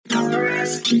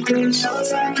Podcast, Kiko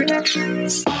Salazar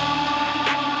Productions.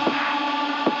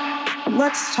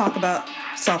 Let's talk about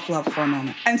self-love for a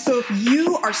moment. And so if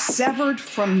you are severed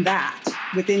from that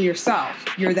within yourself,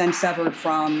 you're then severed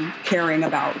from caring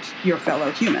about your fellow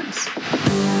humans.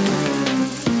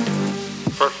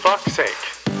 For Fuck's Sake,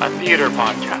 a theater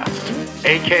podcast,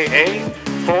 aka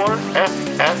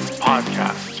 4FS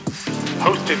Podcast,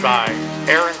 hosted by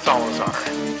Aaron Salazar.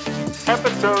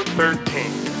 Episode 13,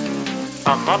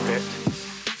 A Muppet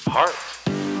Heart.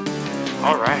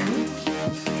 All right,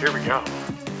 here we go.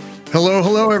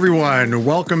 Hello, everyone.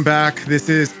 Welcome back. This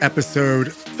is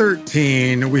episode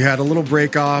 13. We had a little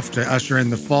break off to usher in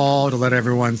the fall, to let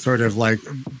everyone sort of like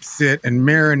sit and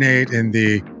marinate in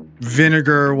the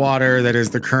vinegar water that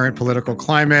is the current political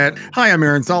climate. Hi, I'm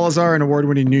Aaron Salazar, an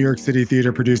award-winning New York City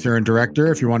theater producer and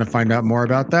director. If you want to find out more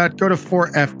about that, go to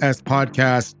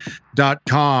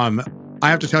 4fspodcast.com. I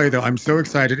have to tell you, though, I'm so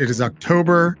excited. It is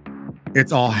October.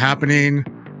 It's all happening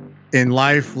in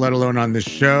life, let alone on this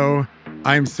show.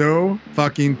 I'm so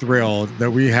fucking thrilled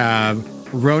that we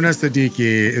have Rona Siddiqui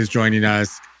is joining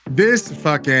us.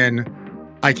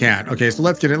 I can't. Okay, so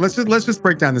let's get it. Let's just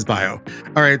break down this bio.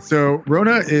 All right, so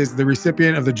Rona is the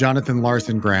recipient of the Jonathan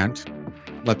Larson Grant.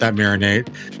 Let that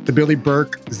marinate. The Billy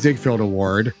Burke Ziegfeld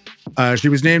Award. She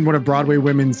was named one of Broadway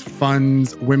Women's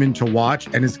Fund's Women to Watch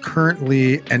and is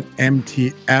currently an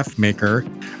MTF maker.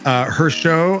 Her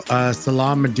show,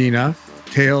 Salam Medina,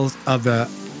 Tales of the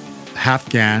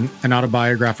Afghan, an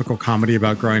autobiographical comedy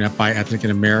about growing up bi-ethnic in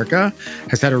America,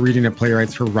 has had a reading at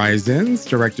Playwrights Horizons,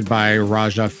 directed by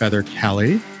Raja Feather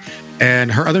Kelly.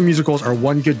 And her other musicals are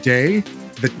One Good Day,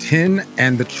 The Tin,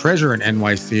 and The Treasure in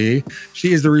NYC.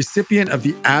 She is the recipient of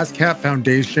the ASCAP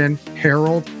Foundation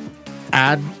Harold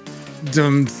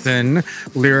Adamson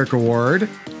Lyric Award.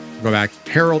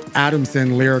 Harold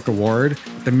Adamson Lyric Award,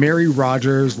 the Mary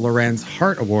Rogers Lorenz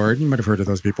Hart Award, you might have heard of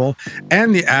those people,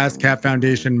 and the ASCAP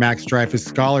Foundation Max Dreyfus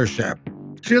Scholarship.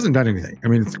 She hasn't done anything. I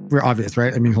mean, it's obvious,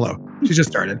 right? I mean, hello. She just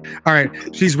started. All right.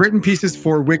 She's written pieces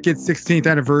for Wicked's 16th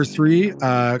anniversary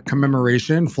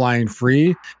commemoration, Flying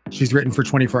Free. She's written for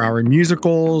 24-Hour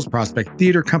Musicals, Prospect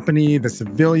Theater Company, The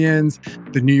Civilians,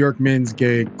 the New York Men's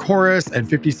Gay Chorus, and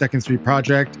 52nd Street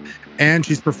Project. And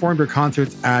she's performed her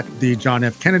concerts at the John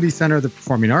F. Kennedy Center of the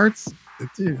Performing Arts.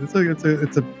 It's a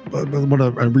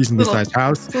reasonably sized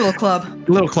house. It's a little club. It's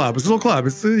a little club.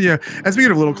 It's yeah. And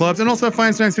speaking of little clubs, and also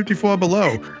Feinstein's 54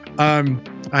 Below. I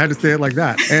had to say it like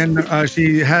that. And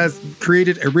she has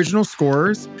created original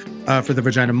scores for the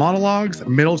Vagina Monologues,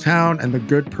 Middletown, and The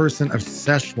Good Person of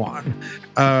Szechuan.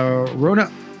 Rona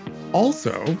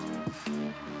also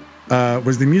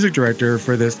was the music director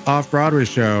for this off-Broadway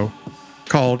show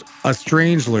called A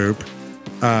Strange Loop,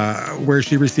 where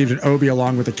she received an Obie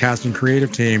along with the cast and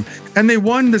creative team. And they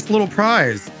won this little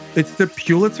prize. It's the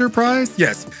Pulitzer Prize?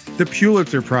 Yes, the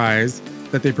Pulitzer Prize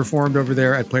that they performed over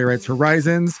there at Playwrights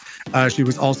Horizons. She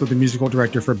was also the musical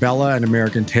director for Bella and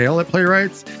American Tail at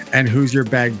Playwrights, and Who's Your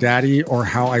Baghdadi, or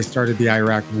How I Started the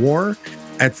Iraq War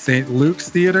at St. Luke's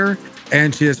Theater.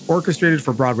 And she has orchestrated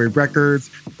for Broadway Records,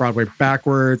 Broadway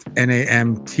Backwards,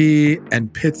 NAMT,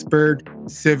 and Pittsburgh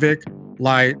Civic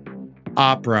Light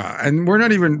Opera. And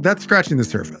that's scratching the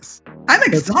surface. I'm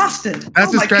exhausted.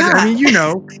 That's just scratching. I mean,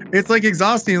 it's like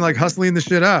exhausting, like hustling the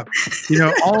shit up.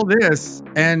 All this,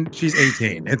 and she's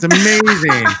 18. It's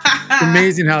amazing. It's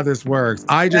amazing how this works.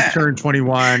 I just turned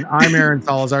 21. I'm Aaron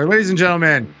Salazar. Ladies and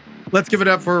gentlemen, let's give it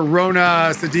up for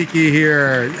Rona Siddiqui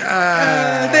here.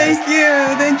 Thank you,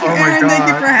 Aaron. Thank you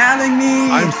for having me.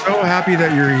 I'm so happy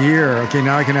that you're here. Okay,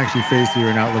 now I can actually face you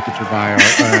and not look at your bio.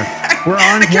 We're on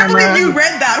camera. I can't believe you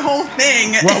read that whole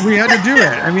thing. Well, we had to do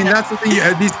it. I mean, that's the thing.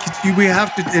 We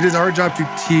have to. It is our job to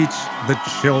teach the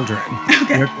children.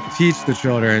 Okay. We have to teach the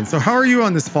children. So, how are you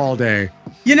on this fall day?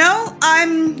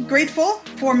 I'm grateful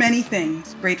for many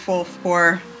things. Grateful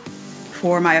for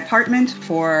my apartment,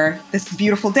 for this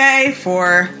beautiful day,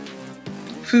 for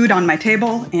food on my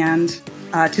table, and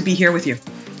to be here with you.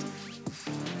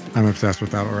 I'm obsessed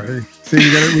with that already. See,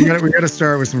 we got to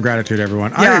start with some gratitude,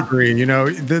 everyone. Yeah. I agree.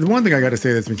 The one thing I got to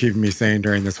say that's been keeping me sane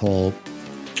during this whole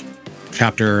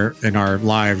chapter in our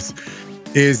lives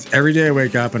is every day I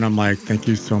wake up and I'm like, thank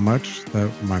you so much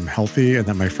that I'm healthy and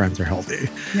that my friends are healthy.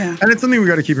 Yeah. And it's something we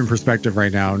got to keep in perspective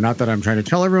right now. Not that I'm trying to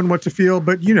tell everyone what to feel,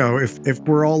 but if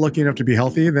we're all lucky enough to be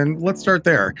healthy, then let's start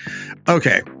there.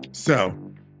 Okay. So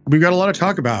we've got a lot to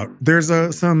talk about. There's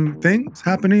some things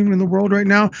happening in the world right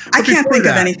now. I can't think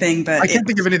of anything, but I can't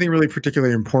think of anything really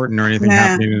particularly important or anything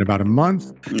happening in about a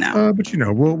month. No. But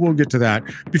we'll get to that.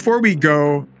 Before we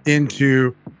go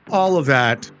into all of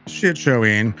that shit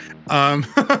showing,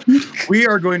 we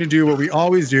are going to do what we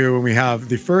always do when we have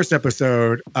the first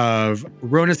episode of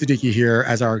Rona Siddiqui here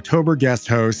as our October guest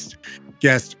co-host.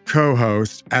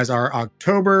 As our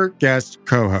October guest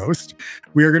co-host,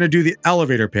 we are going to do the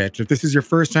elevator pitch. If this is your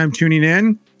first time tuning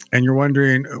in and you're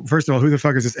wondering, first of all, who the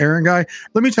fuck is this Aaron guy?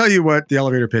 Let me tell you what the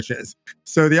elevator pitch is.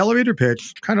 So the elevator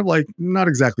pitch, kind of like not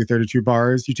exactly 32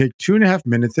 bars. You take 2.5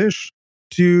 minutes-ish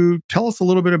to tell us a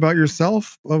little bit about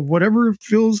yourself, of whatever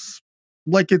feels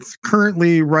like it's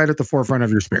currently right at the forefront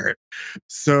of your spirit.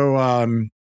 So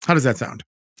how does that sound?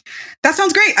 That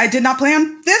sounds great. I did not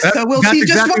plan this, so we'll see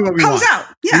exactly just what comes out.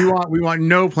 Yeah. We want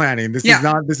no planning. This is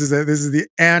the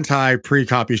anti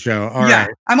pre-copy show. All right.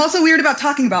 I'm also weird about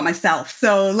talking about myself,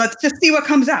 so let's just see what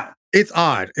comes out. It's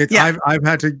odd. I've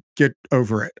had to get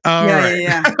over it.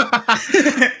 Yeah.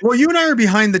 Well, you and I are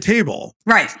behind the table,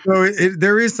 right? So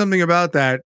there is something about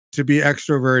that to be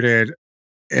extroverted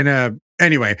in a.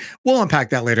 Anyway, we'll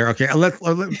unpack that later. Okay, let's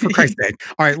for Christ's sake.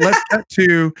 All right, let's get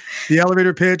to the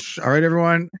elevator pitch. All right,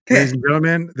 everyone, ladies and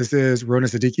gentlemen, this is Rona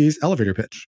Siddiqui's elevator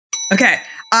pitch. Okay,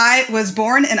 I was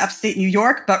born in upstate New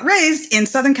York, but raised in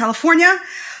Southern California,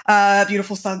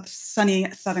 beautiful, sunny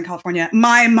Southern California.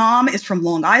 My mom is from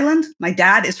Long Island. My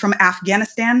dad is from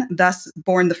Afghanistan, thus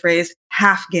born the phrase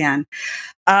Halfgan.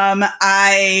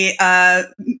 I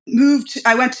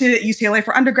went to UCLA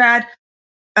for undergrad,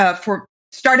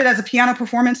 started as a piano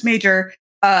performance major,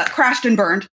 crashed and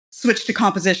burned, switched to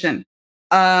composition,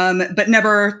 but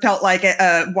never felt like,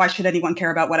 why should anyone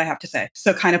care about what I have to say?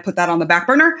 So kind of put that on the back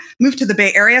burner, moved to the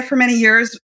Bay Area for many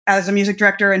years as a music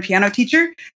director and piano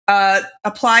teacher,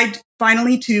 applied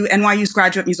finally to NYU's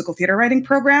graduate musical theater writing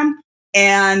program,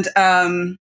 and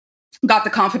got the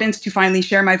confidence to finally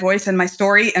share my voice and my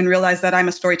story and realize that I'm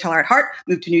a storyteller at heart,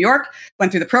 moved to New York,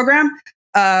 went through the program,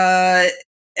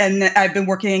 and I've been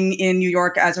working in New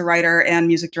York as a writer and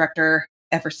music director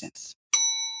ever since.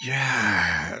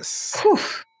 Yes. Whew.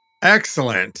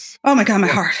 Excellent. Oh my God, my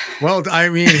heart. Well, I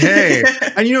mean, hey,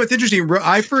 and you know, it's interesting.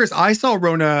 I saw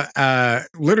Rona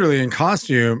literally in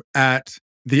costume at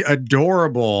the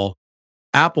adorable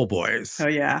Apple Boys. Oh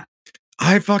yeah.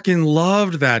 I fucking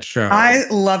loved that show. I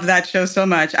loved that show so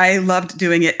much. I loved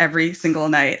doing it every single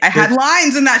night. I had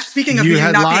lines in that. Speaking of you being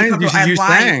had not lines? being comfortable, I had you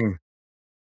lines. sang.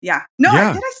 Yeah. No,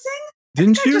 Yeah. did I sing?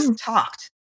 Didn't I you? just talked.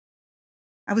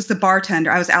 I was the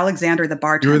bartender. I was Alexander, the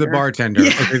bartender. You were the bartender.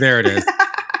 Yeah. Okay, there it is.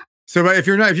 So, but if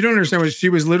you don't understand what she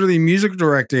was literally music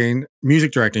directing,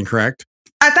 correct?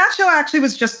 At that show, I actually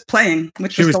was just playing,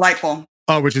 which was delightful.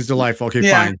 Oh, which is delightful. Okay,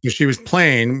 fine. So she was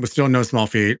playing with still no small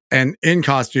feet and in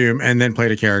costume, and then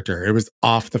played a character. It was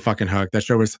off the fucking hook. That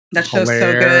show was show's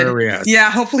so good.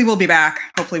 Yeah, hopefully we'll be back.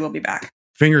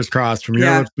 Fingers crossed from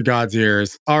your lips to God's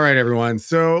ears. All right, everyone.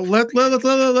 So let's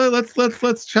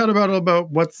chat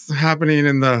about what's happening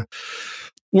in the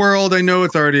world. I know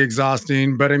it's already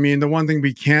exhausting, but I mean, the one thing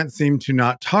we can't seem to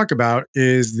not talk about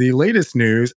is the latest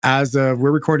news. We're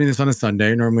recording this on a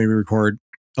Sunday. Normally we record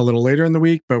a little later in the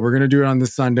week, but we're going to do it on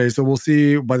this Sunday. So we'll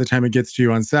see by the time it gets to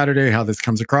you on Saturday how this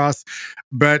comes across.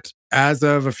 But as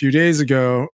of a few days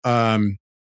ago,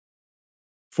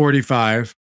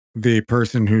 45, the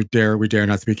person who we dare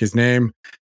not speak his name,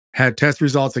 had test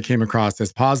results that came across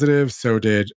as positive. So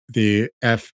did the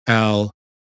FLOTUS.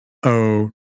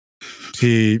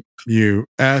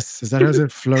 Is that how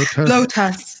it?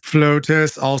 FLOTUS.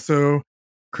 FLOTUS. Also,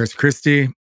 Chris Christie.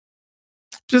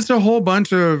 Just a whole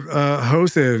bunch of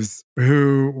hostess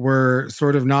who were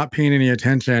sort of not paying any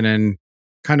attention and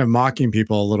kind of mocking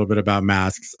people a little bit about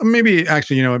masks. Maybe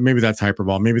actually, you know, maybe that's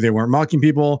hyperbole. Maybe they weren't mocking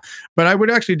people, but I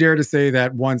would actually dare to say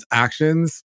that one's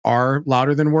actions are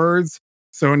louder than words.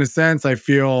 So in a sense, I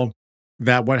feel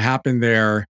that what happened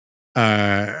there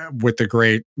with the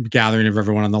great gathering of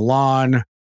everyone on the lawn,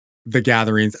 the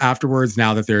gatherings afterwards,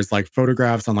 now that there's like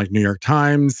photographs on like New York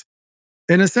Times,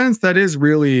 in a sense, that is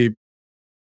really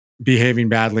behaving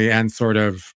badly and sort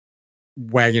of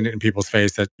wagging it in people's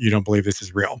face that you don't believe this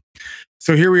is real.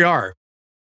 So here we are.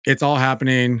 It's all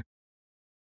happening.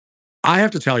 I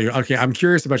have to tell you, okay, I'm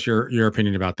curious about your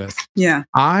opinion about this. Yeah.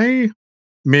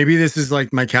 Maybe this is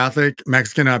like my Catholic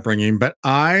Mexican upbringing, but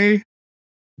I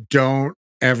don't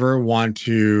ever want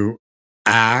to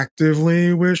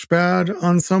actively wish bad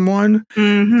on someone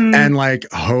and like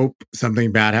hope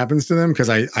something bad happens to them, because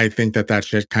I think that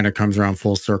shit kind of comes around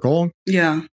full circle.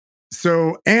 Yeah.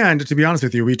 So, and to be honest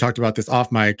with you, we talked about this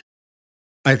off mic.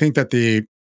 I think that the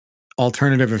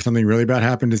alternative, if something really bad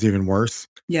happened, is even worse.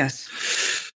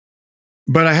 Yes.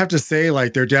 But I have to say,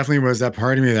 like, there definitely was that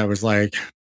part of me that was like,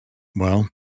 well,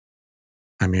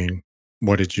 I mean,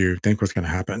 what did you think was going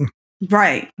to happen?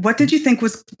 Right. What did you think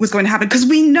was going to happen? Because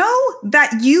we know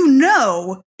that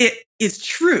it is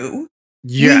true.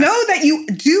 Yes. We know that you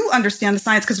do understand the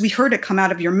science because we heard it come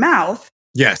out of your mouth.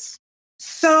 Yes.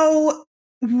 So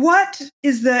what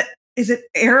is it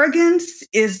arrogance?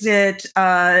 Is it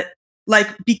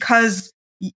because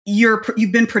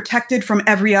you've been protected from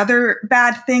every other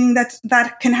bad thing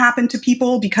that can happen to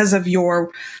people because of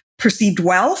your perceived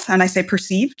wealth? And I say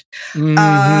perceived.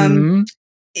 Mhm.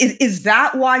 Is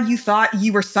that why you thought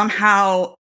you were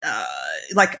somehow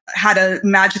had a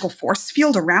magical force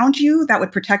field around you that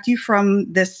would protect you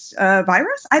from this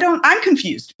virus? I'm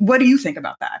confused. What do you think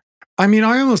about that? I mean,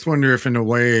 I almost wonder if in a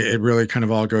way it really kind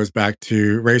of all goes back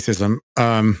to racism.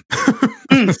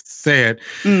 Say it.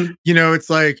 It's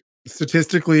like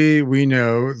statistically, we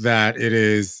know that it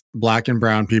is Black and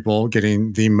brown people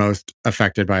getting the most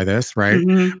affected by this, right?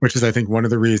 Mm-hmm. Which is, I think, one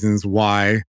of the reasons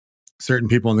why certain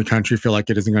people in the country feel like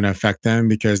it isn't going to affect them,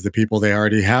 because the people they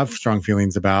already have strong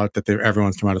feelings about, that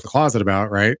everyone's come out of the closet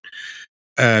about, right?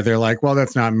 They're like, well,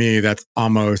 that's not me. That's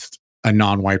almost a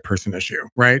non-white person issue,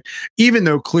 right? Even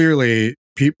though clearly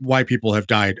white people have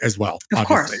died as well, Of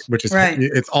obviously, course. which is, right.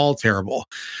 It's all terrible.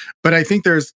 But I think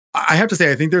I have to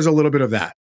say, I think there's a little bit of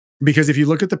that, because if you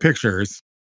look at the pictures,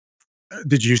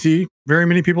 did you see very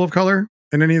many people of color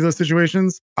in any of those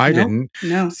situations? I didn't.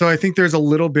 No. So I think there's a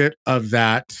little bit of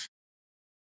that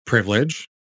privilege.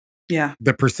 Yeah.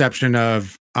 The perception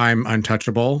of I'm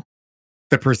untouchable.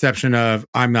 The perception of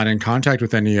I'm not in contact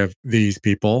with any of these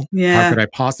people. Yeah. How could I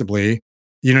possibly?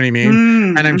 You know what I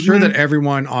mean? And I'm sure that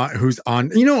everyone who's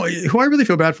on, who I really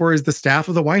feel bad for is the staff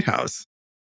of the White House.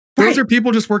 Those are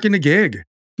people just working a gig.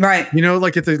 Right.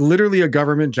 Like it's literally a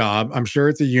government job. I'm sure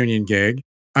it's a union gig.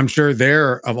 I'm sure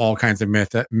they're of all kinds of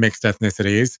mixed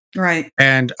ethnicities. Right.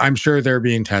 And I'm sure they're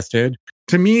being tested.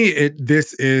 To me,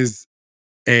 this is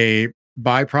a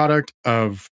byproduct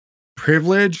of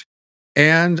privilege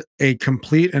and a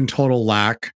complete and total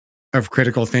lack of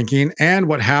critical thinking. And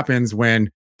what happens when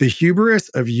the hubris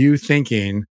of you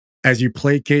thinking, as you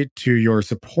placate to your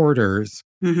supporters,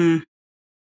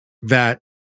 that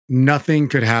nothing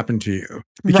could happen to you.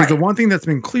 Because the one thing that's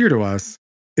been clear to us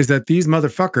is that these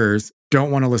motherfuckers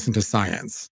don't want to listen to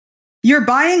science. You're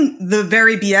buying the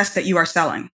very BS that you are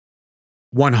selling.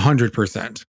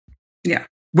 100%. Yeah.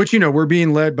 Which, we're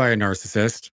being led by a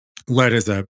narcissist. Led is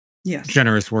a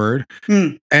generous word.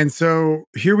 And so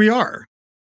here we are.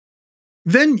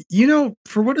 Then,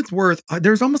 for what it's worth,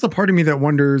 there's almost a part of me that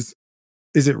wonders,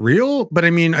 is it real? But I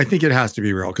mean, I think it has to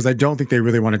be real, because I don't think they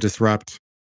really want to disrupt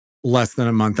less than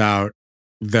a month out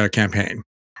the campaign.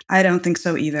 I don't think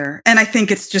so either. And I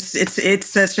think it's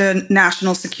such a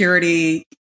national security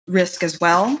risk as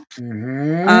well.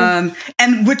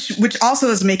 And which also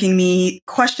is making me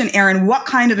question, Aaron, what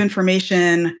kind of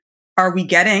information are we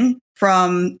getting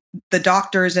from the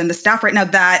doctors and the staff right now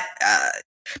that,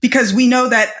 because we know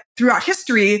that throughout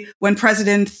history, when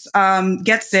presidents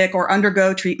get sick or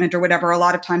undergo treatment or whatever, a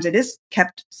lot of times it is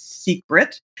kept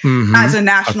secret as a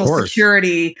national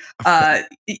security,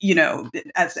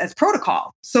 as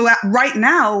protocol. So right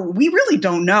now, we really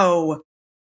don't know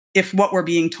if what we're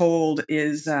being told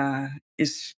is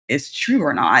true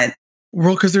or not.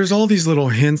 Well, because there's all these little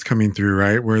hints coming through,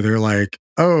 right? Where they're like,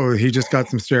 oh, he just got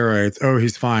some steroids. Oh,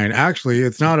 he's fine. Actually,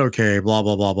 it's not okay. Blah,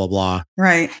 blah, blah, blah, blah.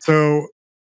 Right. So,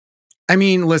 I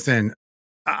mean, listen,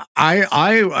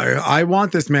 I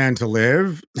want this man to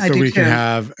live so we can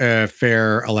have a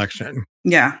fair election.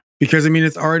 Yeah. Because, I mean,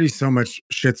 it's already so much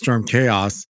shitstorm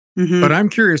chaos. But I'm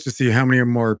curious to see how many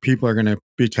more people are going to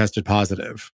be tested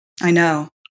positive. I know.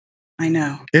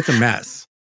 It's a mess.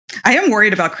 I am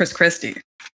worried about Chris Christie.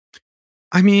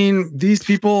 I mean, these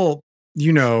people,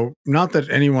 not that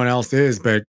anyone else is,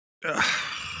 but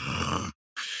I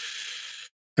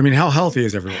mean, how healthy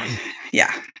is everyone?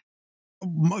 Yeah.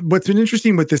 What's been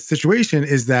interesting with this situation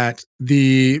is that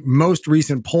the most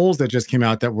recent polls that just came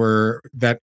out that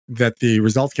the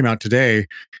results came out today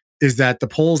is that the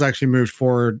polls actually moved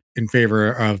forward in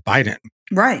favor of Biden.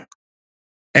 Right.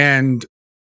 And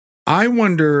I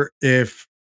wonder if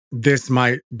this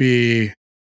might be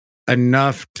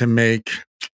enough to make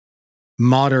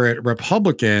moderate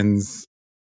Republicans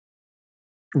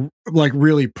like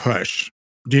really push.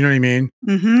 Do you know what I mean?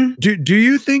 Do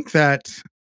you think that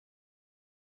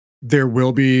there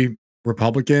will be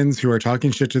Republicans who are talking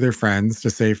shit to their friends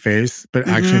to save face, but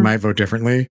actually might vote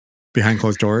differently behind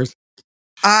closed doors?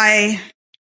 I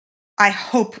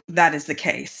hope that is the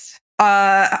case.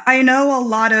 I know a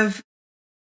lot of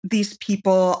these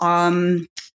people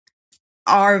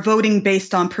are voting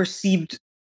based on perceived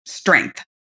strength.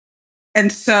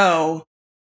 And so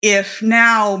if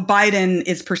now Biden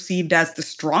is perceived as the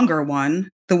stronger one,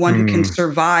 the one who can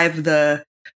survive the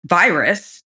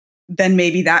virus, then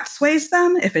maybe that sways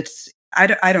them. If it's, I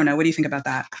don't know. What do you think about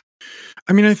that?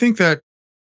 I mean, I think that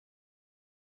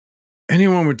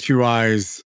anyone with two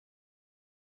eyes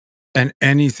and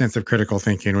any sense of critical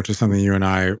thinking, which is something you and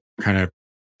I kind of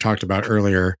talked about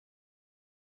earlier,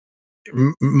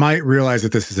 might realize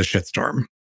that this is a shitstorm.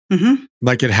 Mm-hmm.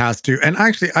 Like it has to. And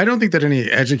actually, I don't think that any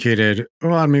educated,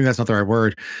 well, maybe that's not the right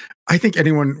word. I think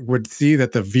anyone would see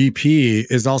that the VP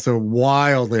is also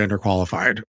wildly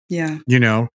underqualified, Yeah.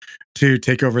 To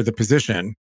take over the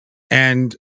position.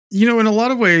 And, in a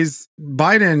lot of ways,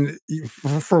 Biden,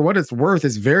 for what it's worth,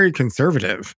 is very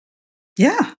conservative.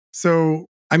 Yeah. So,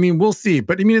 I mean, we'll see.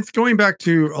 But I mean, it's going back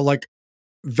to like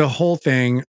the whole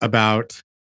thing about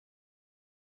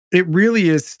it really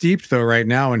is steeped, though, right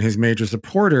now in his major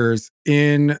supporters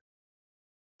in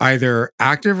either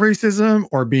active racism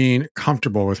or being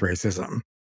comfortable with racism.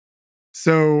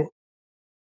 So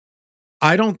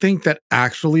I don't think that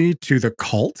actually to the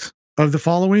cult of the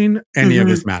following, any of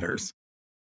this matters.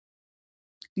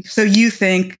 So you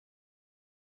think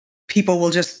people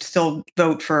will just still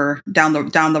vote for down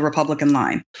the Republican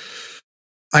line?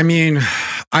 I mean,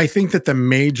 I think that the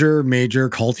major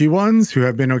culty ones who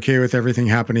have been okay with everything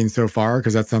happening so far,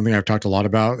 because that's something I've talked a lot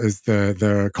about, is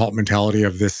the cult mentality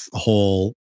of this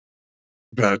whole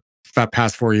that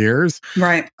past 4 years.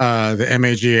 Right. The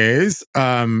MAGAs.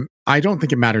 I don't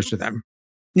think it matters to them.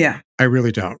 Yeah. I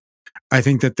really don't. I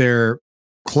think that they're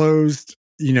closed,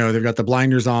 they've got the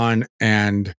blinders on,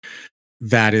 and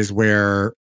that is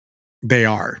where they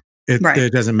are.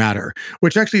 It doesn't matter.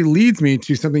 Which actually leads me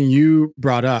to something you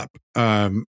brought up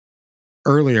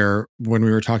earlier when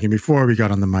we were talking before we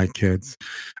got on the mic, kids.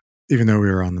 Even though we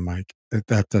were on the mic,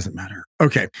 that doesn't matter.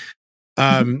 Okay.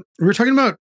 We were talking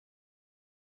about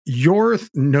your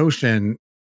notion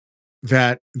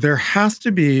that there has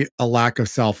to be a lack of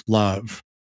self-love,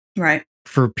 right,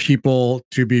 for people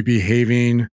to be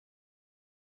behaving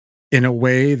in a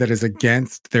way that is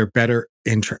against their better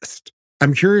interest.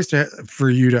 I'm curious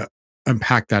for you to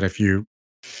unpack that if you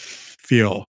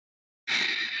feel.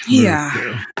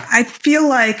 Yeah, I feel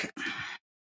like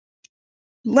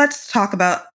let's talk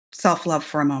about self-love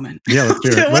for a moment. Yeah, let's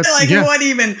do it. What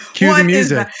even? Cue what the music. is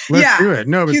that? Let's do it.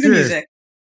 No, but cue the music.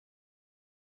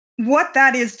 What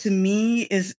that is to me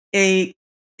is a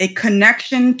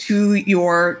connection to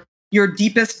your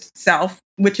deepest self,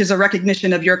 which is a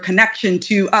recognition of your connection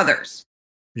to others.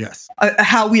 Yes.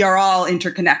 How we are all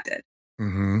interconnected.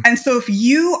 Mm-hmm. And so if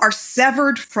you are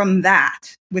severed from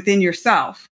that within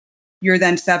yourself, you're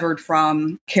then severed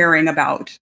from caring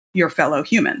about your fellow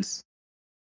humans.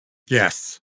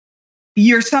 Yes.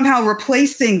 You're somehow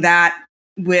replacing that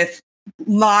with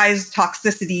lies,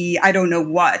 toxicity, I don't know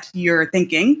what you're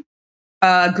thinking.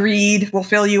 Greed will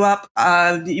fill you up.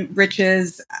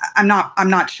 Riches, I'm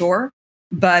not sure.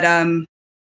 But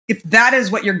if that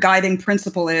is what your guiding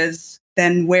principle is,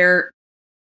 then where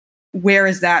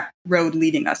is that road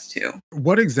leading us to?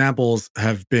 What examples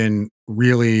have been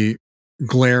really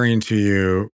glaring to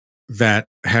you that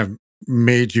have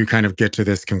made you kind of get to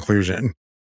this conclusion?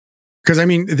 Because I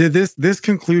mean, this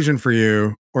conclusion for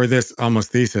you, or this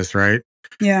almost thesis, right?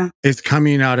 Yeah. Is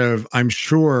coming out of, I'm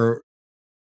sure,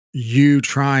 you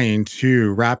trying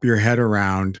to wrap your head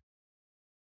around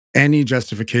any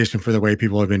justification for the way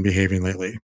people have been behaving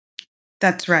lately.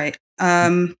 That's right.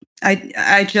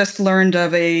 I just learned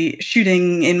of a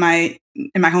shooting in my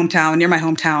hometown, near my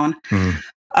hometown.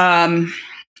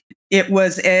 It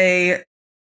was a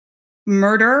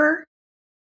murder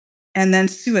and then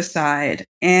suicide.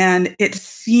 And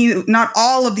not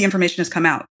all of the information has come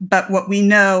out, but what we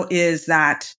know is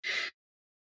that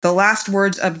the last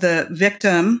words of the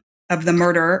victim of the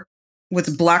murder was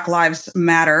Black Lives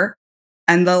Matter,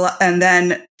 and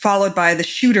then followed by the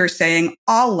shooter saying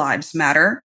all lives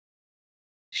matter,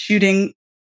 shooting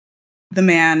the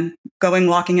man,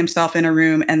 locking himself in a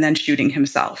room, and then shooting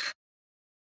himself.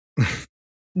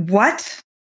 What?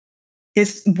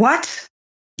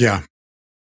 Yeah.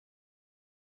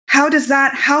 How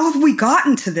have we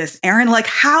gotten to this, Aaron? Like,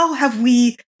 how have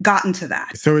we gotten to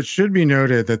that? So it should be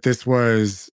noted that this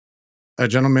was a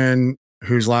gentleman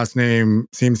whose last name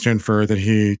seems to infer that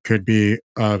he could be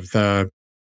of the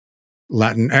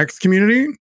Latinx community.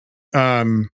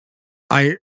 The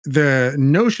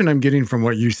notion I'm getting from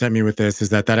what you sent me with this is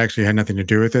that actually had nothing to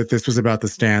do with it. This was about the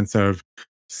stance of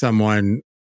someone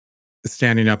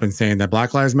standing up and saying that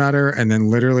Black Lives Matter, and then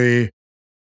literally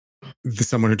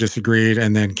someone who disagreed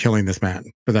and then killing this man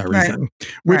for that reason.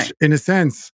 Right. Which, in a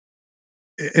sense,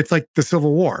 it's like the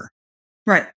Civil War.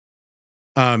 Right.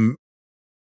 How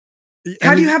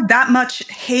do you have that much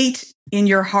hate in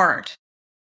your heart?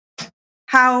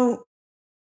 how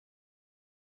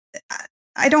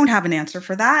I don't have an answer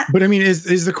for that. But I mean,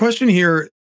 is the question here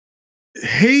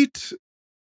hate?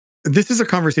 This is a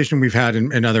conversation we've had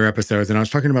in other episodes, and I was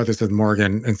talking about this with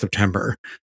Morgan in September.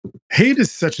 Hate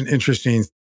is such an interesting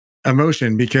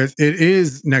emotion because it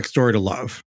is next door to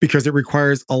love, because it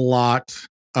requires a lot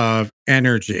of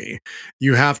energy.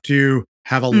 You have to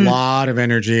have a lot of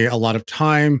energy, a lot of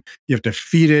time. You have to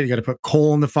feed it. You got to put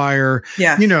coal in the fire.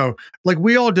 Yes. You know, like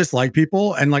we all dislike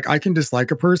people, and like I can dislike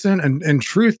a person, and in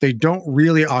truth, they don't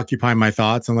really occupy my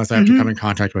thoughts unless I have to come in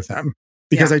contact with them,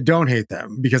 because I don't hate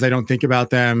them, because I don't think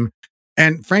about them.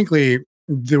 And frankly,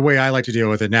 the way I like to deal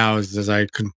with it now is, as I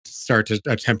can start to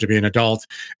attempt to be an adult,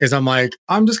 is I'm like,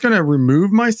 I'm just going to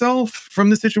remove myself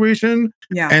from the situation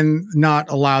and not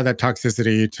allow that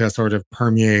toxicity to sort of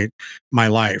permeate my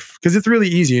life. Because it's really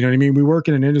easy. You know what I mean? We work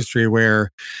in an industry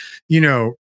where, you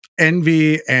know,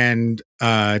 envy and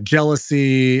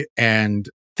jealousy and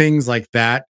things like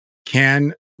that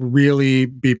can really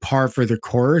be par for the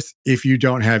course if you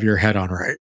don't have your head on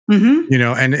right. You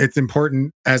know, and it's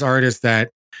important as artists that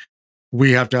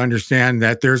we have to understand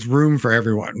that there's room for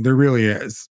everyone. There really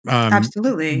is.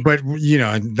 Absolutely. But, you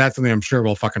know, that's something I'm sure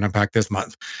we'll fucking unpack this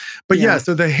month. But yeah,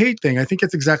 so the hate thing, I think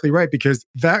it's exactly right, because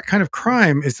that kind of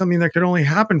crime is something that could only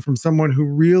happen from someone who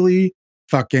really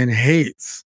fucking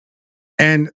hates.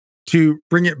 And to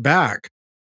bring it back,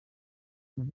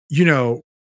 you know,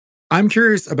 I'm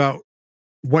curious about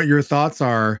what your thoughts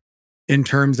are in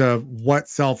terms of what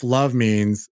self-love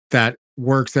means that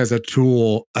works as a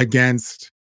tool against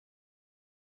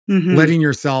letting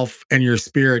yourself and your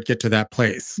spirit get to that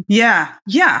place. Yeah.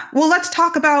 Well, let's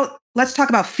talk about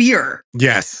fear.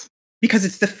 Yes. Because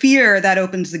it's the fear that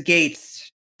opens the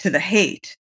gates to the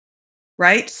hate,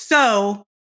 right? So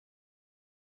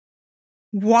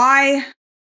why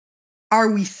are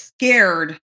we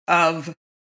scared of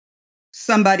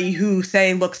somebody who,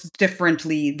 say, looks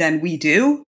differently than we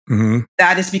do?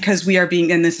 That is because we are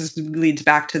being, and leads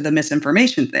back to the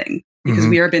misinformation thing, because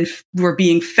we're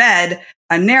being fed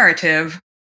a narrative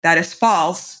that is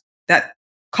false, that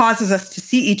causes us to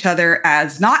see each other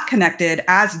as not connected,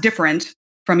 as different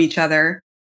from each other.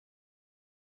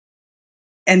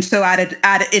 And so at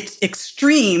its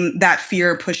extreme, that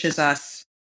fear pushes us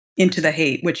into the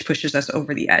hate, which pushes us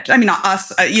over the edge. I mean, not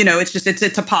us, you know,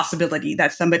 it's a possibility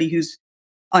that somebody who's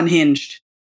unhinged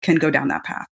can go down that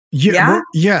path. Yeah. Well,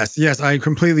 yes, I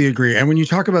completely agree. And when you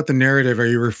talk about the narrative, are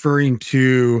you referring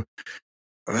to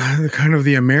kind of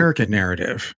the American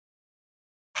narrative?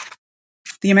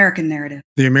 The American narrative.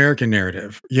 The American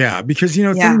narrative. Yeah. Because, you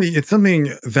know, it's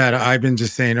something that I've been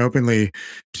just saying openly.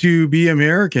 To be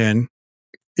American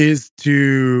is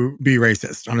to be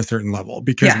racist on a certain level,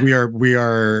 because we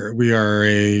are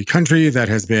a country that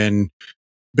has been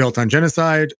built on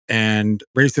genocide and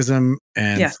racism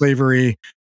and slavery,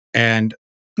 and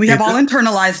we have all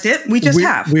internalized it. We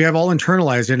have all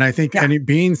internalized it. And I think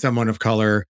being someone of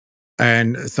color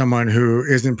and someone who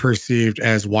isn't perceived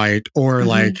as white or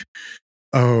like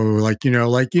as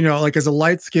a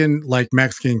light-skinned, like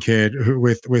Mexican kid who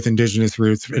with indigenous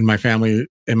roots in my family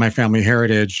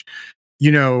heritage, you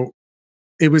know,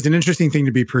 it was an interesting thing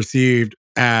to be perceived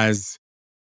as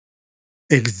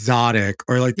exotic,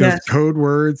 or like those code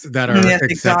words that are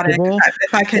acceptable.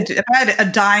 Exotic. If I had a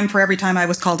dime for every time I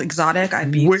was called exotic,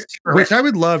 I'd be which I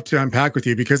would love to unpack with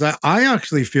you, because I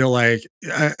actually feel like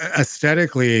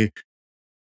aesthetically,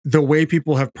 the way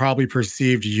people have probably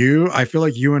perceived you, I feel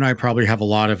like you and I probably have a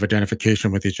lot of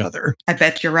identification with each other. I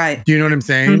bet you're right. Do you know what I'm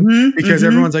saying? Because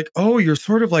everyone's like, oh, you're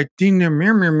sort of like Dina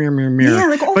Mir. Yeah,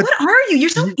 like, oh, what are you? You're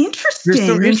so interesting. You're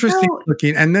so interesting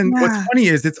looking. And then what's funny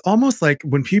is it's almost like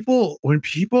when people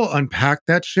unpack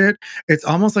that shit, it's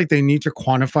almost like they need to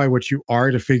quantify what you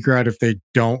are to figure out if they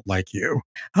don't like you.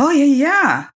 Oh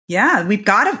yeah. We've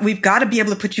got to be able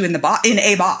to put you in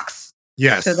a box.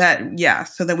 Yes. So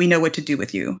that we know what to do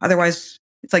with you. Otherwise,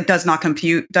 it's like does not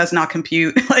compute.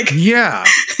 Like yeah.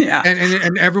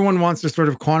 And everyone wants to sort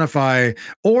of quantify.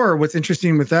 Or what's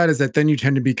interesting with that is that then you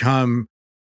tend to become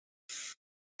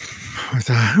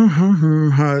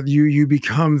you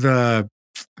become the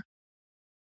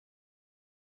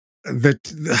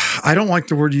I don't like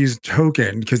the word use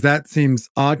token, because that seems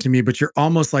odd to me, but you're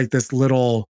almost like this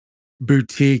little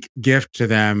boutique gift to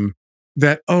them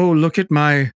that, oh, look at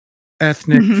my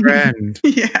ethnic friend.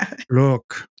 Yeah.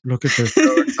 Look at this,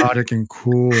 so exotic and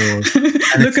cool.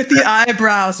 Look at the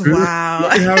eyebrows. Wow.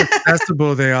 Look at how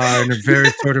accessible they are, and a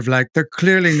very sort of like they're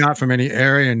clearly not from any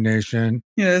Aryan nation.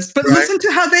 Yes, but Right? listen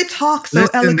to how they talk so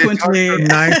Listen, they talk eloquently. so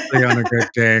nicely on a good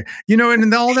day.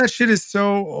 And all that shit is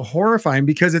so horrifying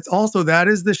because it's also that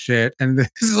is the shit. And this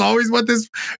is always what this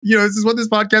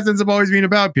podcast ends up always being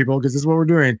about, people, because this is what we're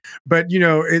doing. But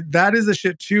that is the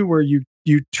shit too, where you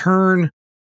turn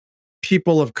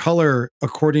people of color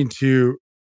according to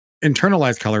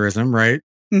internalized colorism, right?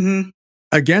 Mm-hmm.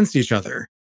 Against each other.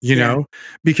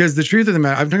 Because the truth of the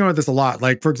matter, I'm talking about this a lot.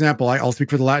 Like, for example, I'll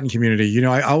speak for the Latin community. And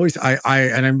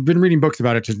I've been reading books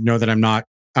about it to know that I'm not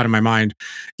out of my mind.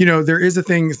 There is a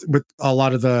thing with a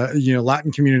lot of the,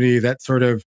 Latin community that sort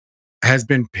of has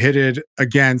been pitted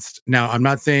against. Now, I'm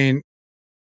not saying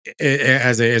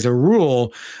as a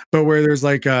rule, but where there's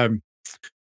like,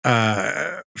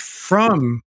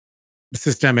 from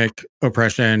systemic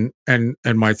oppression and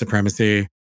white supremacy,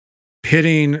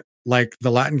 pitting like the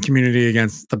Latin community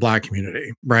against the Black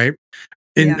community, right?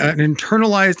 In an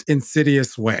internalized,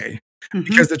 insidious way. Mm-hmm.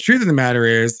 Because the truth of the matter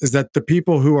is that the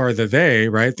people who are they,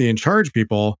 right, the in charge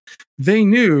people, they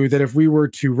knew that if we were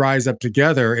to rise up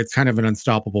together, it's kind of an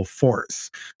unstoppable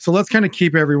force. So let's kind of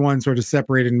keep everyone sort of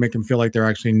separated and make them feel like they're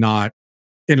actually not,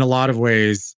 in a lot of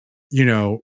ways,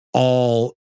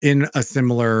 all in a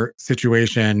similar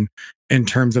situation in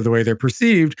terms of the way they're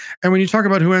perceived. And when you talk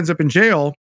about who ends up in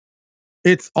jail,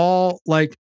 it's all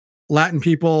like Latin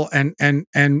people and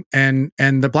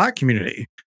the Black community.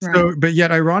 Right. So, but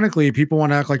yet ironically, people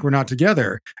want to act like we're not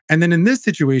together. And then in this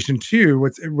situation too,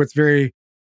 what's very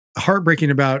heartbreaking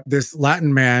about this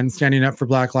Latin man standing up for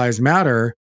Black Lives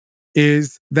Matter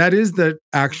is the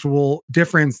actual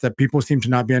difference that people seem to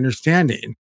not be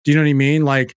understanding. Do you know what I mean?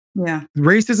 Like, yeah,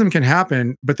 racism can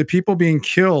happen, but the people being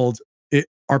killed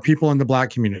are people in the Black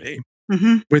community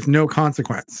with no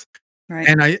consequence. Right.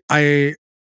 And I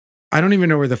don't even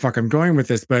know where the fuck I'm going with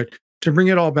this, but to bring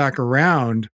it all back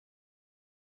around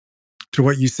to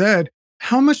what you said,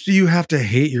 how much do you have to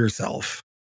hate yourself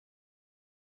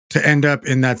to end up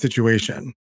in that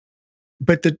situation?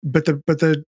 But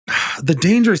the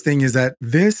dangerous thing is that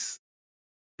this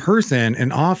person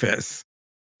in office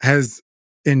has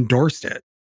endorsed it.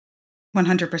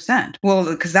 100%. Well,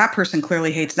 because that person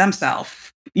clearly hates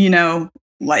themselves,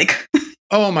 like.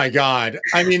 Oh my God.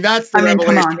 I mean, that's the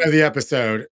revelation of the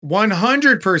episode.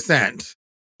 100%.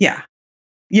 Yeah.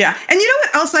 Yeah. And you know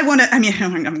what else I want to,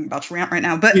 I'm about to rant right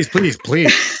now, but. Please.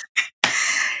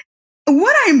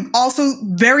 What I'm also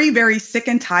very, very sick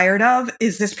and tired of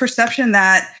is this perception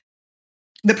that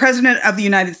the president of the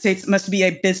United States must be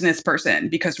a business person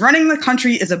because running the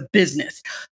country is a business.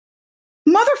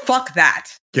 Motherfuck that.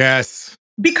 Yes.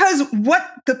 Because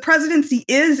what the presidency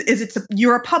is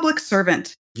you're a public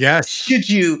servant. Yes. Should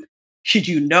you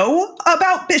know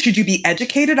about this? Should you be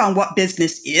educated on what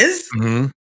business is? Mm-hmm.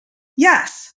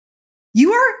 Yes.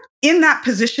 You are in that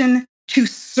position to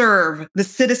serve the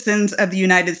citizens of the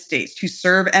United States, to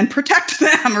serve and protect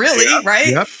them, really,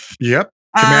 right? Yep.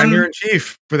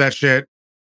 Commander-in-chief for that shit.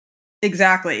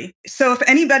 Exactly. So if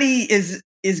anybody is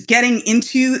getting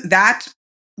into that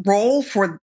role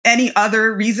for any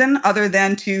other reason other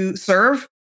than to serve,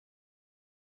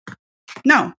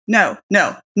 no.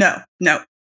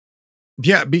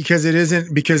 Yeah, because it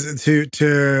isn't, because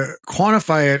to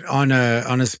quantify it on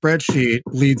a spreadsheet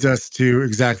leads us to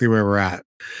exactly where we're at.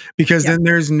 Because then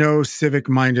there's no civic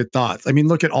minded thoughts. I mean,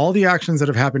 look at all the actions that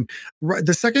have happened. I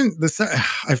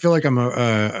feel like I'm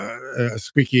a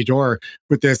squeaky door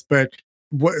with this, but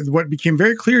what became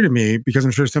very clear to me, because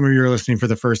I'm sure some of you are listening for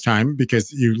the first time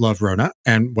because you love Rona,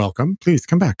 and welcome, please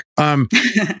come back.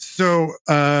 So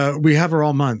we have her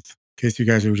all month. In case you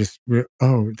guys are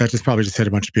that just probably just hit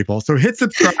a bunch of people. So hit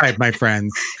subscribe, my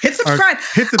friends. Hit subscribe.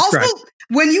 Hit subscribe. Also,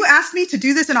 when you asked me to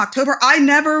do this in October, I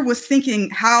never was thinking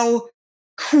how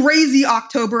crazy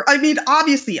October. I mean,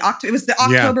 obviously, it was the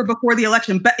October before the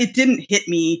election, but it didn't hit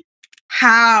me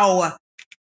how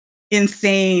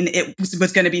insane it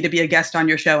was going to be a guest on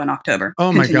your show in October.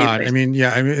 Oh my God. Please.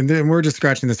 And then we're just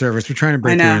scratching the surface. We're trying to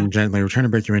break you in gently.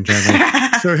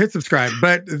 So hit subscribe.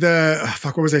 But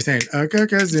what was I saying?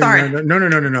 Sorry.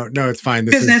 No, it's fine.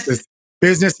 Business.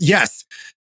 Business. Yes.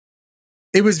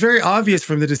 It was very obvious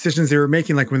from the decisions they were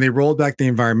making, like when they rolled back the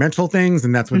environmental things,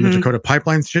 and that's when the Dakota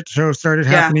Pipeline shit show started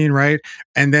happening, right?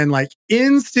 And then like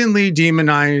instantly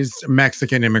demonized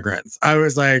Mexican immigrants. I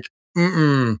was like,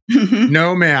 no,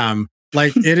 ma'am.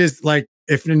 Like, it is like,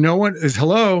 if no one is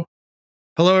hello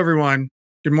everyone,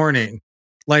 good morning.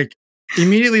 Like,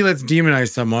 immediately let's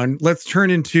demonize someone. Let's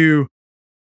turn into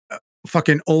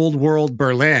fucking old world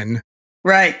Berlin.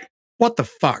 Right. what the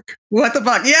fuck? What the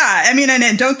fuck? Yeah. I mean,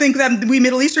 and don't think that we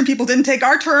Middle Eastern people didn't take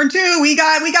our turn too. We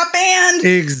got banned.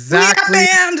 Exactly. We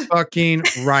got banned. Fucking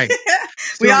right.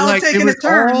 We So, all have like, taken it a was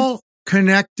turn. all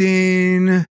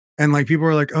connecting, and like people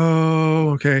were like,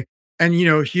 oh, okay. And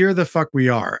here the fuck we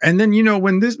are. And then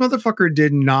when this motherfucker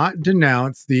did not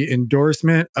denounce the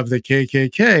endorsement of the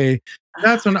KKK,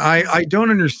 that's when I don't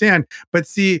understand. But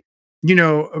see,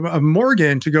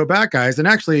 Morgan, to go back, guys, and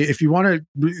actually, if you want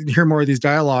to hear more of these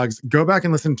dialogues, go back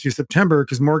and listen to September,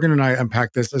 because Morgan and I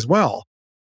unpack this as well.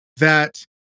 That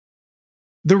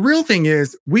the real thing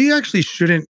is, we actually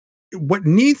shouldn't. What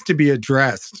needs to be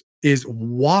addressed is,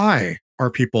 why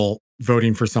are people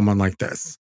voting for someone like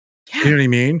this? Yeah. You know what I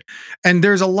mean? And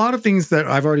there's a lot of things that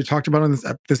I've already talked about on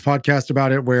this podcast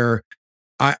about it, where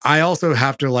I also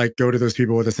have to like go to those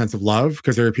people with a sense of love,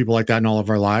 because there are people like that in all of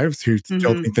our lives who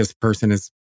still think this person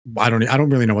is, I don't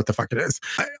really know what the fuck it is.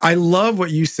 I love what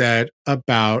you said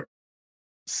about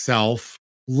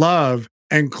self-love,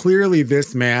 and clearly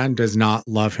this man does not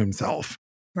love himself.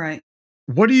 Right.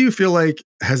 What do you feel like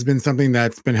has been something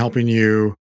that's been helping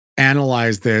you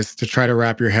analyze this, to try to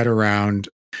wrap your head around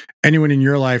anyone in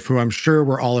your life who I'm sure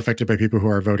we're all affected by people who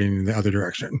are voting in the other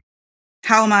direction?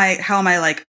 How am I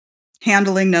like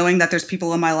handling knowing that there's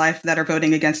people in my life that are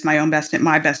voting against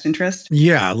my best interest?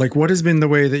 Yeah. Like, what has been the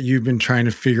way that you've been trying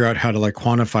to figure out how to like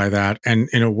quantify that, and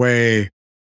in a way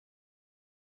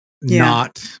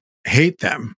not hate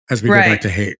them as we go back to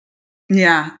hate?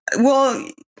 Yeah. Well,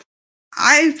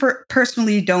 I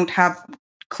personally don't have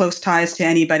close ties to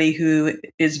anybody who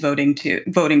is voting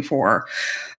for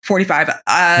 45.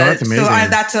 That's amazing. So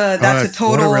that's a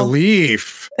total what a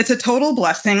relief. It's a total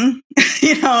blessing,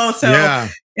 So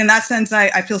in that sense,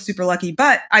 I feel super lucky.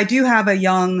 But I do have a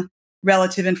young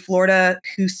relative in Florida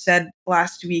who said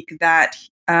last week that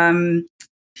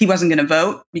he wasn't going to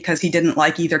vote because he didn't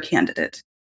like either candidate.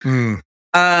 I'm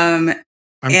that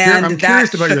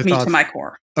curious about your shook me thoughts. to my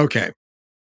core. Okay.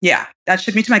 Yeah, that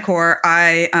shook me to my core.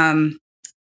 I'm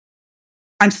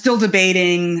still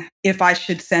debating if I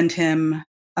should send him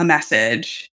a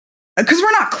message, because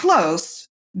we're not close,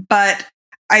 but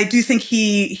I do think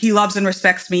he loves and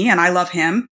respects me, and I love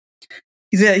him.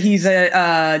 He's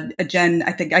a Gen.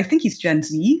 I think he's Gen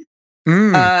Z.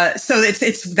 So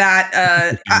it's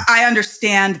that I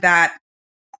understand that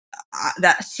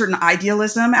certain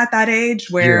idealism at that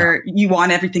age, where you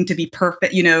want everything to be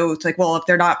perfect. It's like, well, if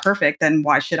they're not perfect, then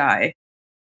why should I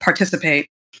participate?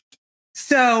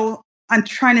 So I'm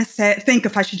trying to think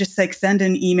if I should just like send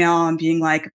an email and being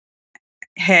like,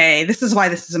 hey, this is why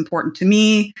this is important to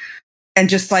me. And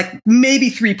just like maybe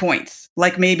 3 points,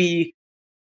 like maybe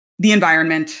the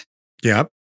environment. Yep.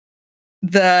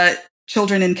 The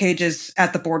children in cages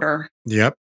at the border.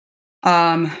 Yep.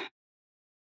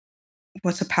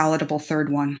 What's a palatable third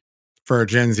one? For a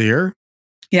Gen Zer?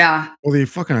 Yeah. Well, the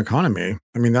fucking economy.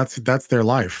 I mean, that's their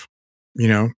life,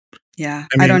 Yeah.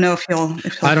 I mean, I don't know if he'll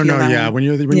I don't know. Yeah. When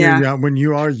you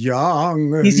are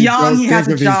young, he's young. He has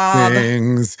a job.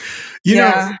 Things.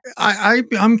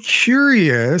 I'm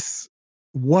curious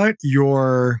what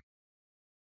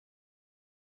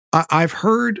I've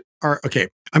heard are okay.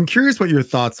 I'm curious what your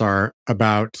thoughts are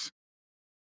about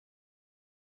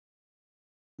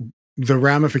the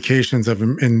ramifications of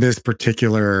in this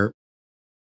particular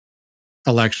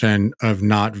election of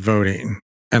not voting,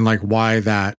 and like why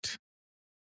that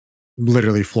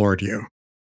literally floored you.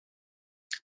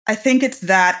 I think it's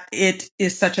that it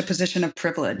is such a position of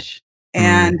privilege,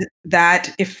 and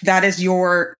that if that is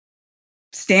your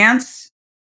stance,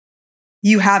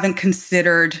 you haven't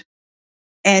considered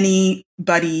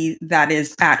anybody that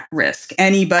is at risk,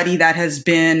 anybody that has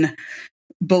been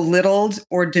belittled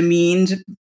or demeaned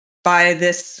by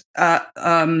this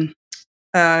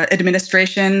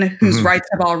administration, whose rights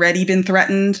have already been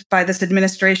threatened by this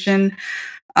administration.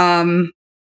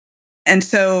 And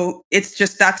so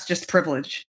that's just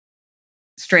privilege,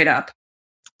 straight up.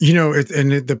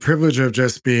 The privilege of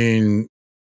just being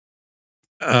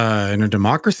in a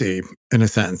democracy, in a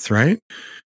sense, right?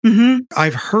 Mm-hmm.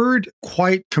 I've heard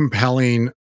quite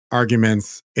compelling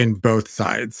arguments in both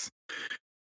sides.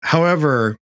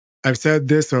 However, I've said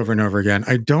this over and over again.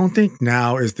 I don't think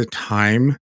now is the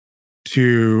time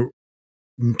to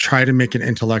try to make an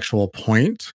intellectual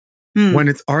point when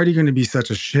it's already going to be such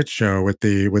a shit show with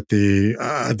the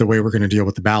way we're going to deal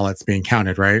with the ballots being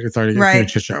counted. Right? It's already a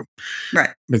shit show.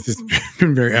 Right. It's just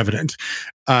been very evident.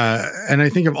 And I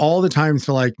think of all the times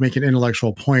to like make an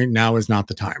intellectual point, now is not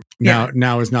the time.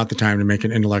 Now is not the time to make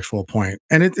an intellectual point.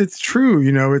 And it's true.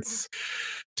 It's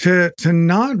to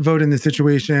not vote in this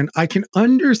situation. I can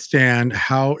understand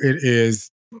how it is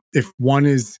if one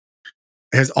is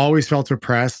has always felt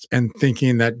oppressed and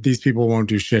thinking that these people won't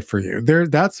do shit for you.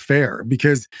 That's fair,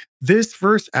 because this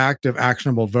first act of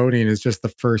actionable voting is just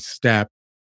the first step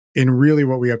in really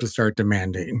what we have to start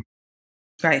demanding.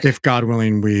 Right. If God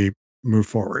willing, we move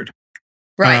forward.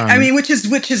 Right. I mean, which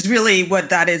is really what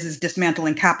that is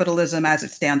dismantling capitalism as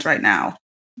it stands right now.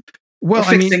 Well,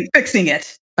 fixing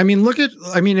it.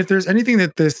 If there's anything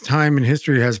that this time in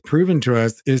history has proven to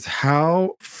us is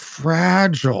how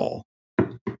fragile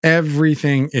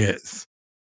everything is,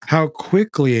 how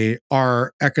quickly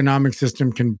our economic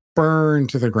system can burn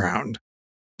to the ground.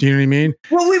 Do you know what I mean?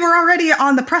 Well, we were already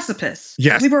on the precipice.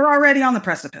 Yes. We were already on the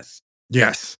precipice.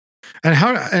 Yes. And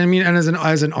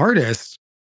as an artist,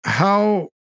 how,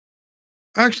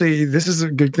 actually, this is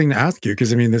a good thing to ask you, because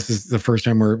this is the first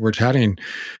time we're chatting.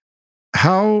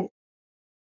 How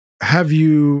have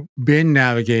you been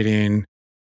navigating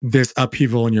this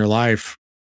upheaval in your life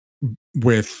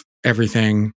with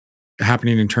everything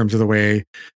happening in terms of the way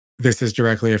this has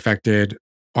directly affected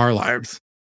our lives?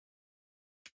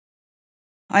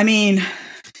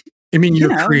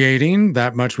 You're creating,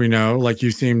 that much we know. Like,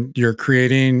 you're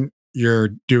creating, you're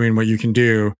doing what you can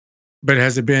do. But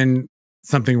has it been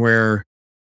something where,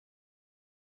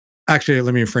 actually,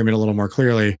 let me frame it a little more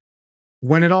clearly.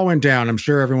 When it all went down, I'm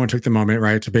sure everyone took the moment,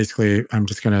 right, to basically, I'm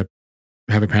just going to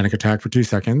have a panic attack for 2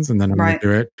 seconds and then I'm going to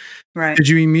do it. Right. Did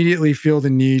you immediately feel the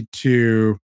need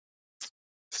to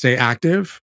stay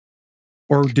active,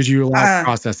 or did you allow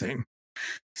processing?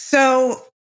 So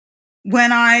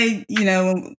when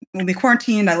when we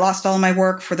quarantined, I lost all of my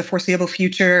work for the foreseeable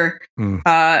future.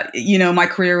 My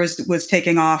career was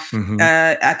taking off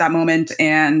at that moment.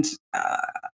 And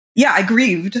I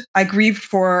grieved. I grieved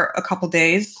for a couple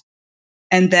days.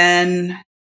 And then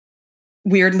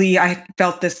weirdly, I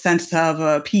felt this sense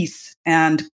of peace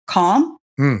and calm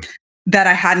that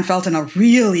I hadn't felt in a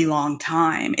really long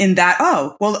time, in that,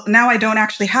 now I don't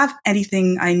actually have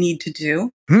anything I need to do.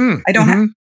 I don't have.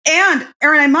 And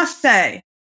Aaron, I must say,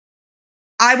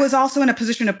 I was also in a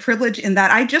position of privilege in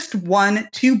that I just won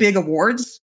 2 big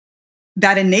awards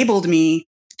that enabled me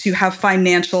to have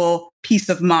financial peace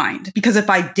of mind. Because if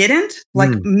I didn't,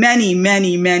 like many,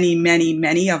 many, many, many,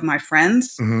 many of my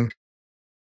friends,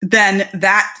 then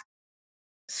that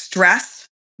stress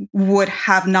would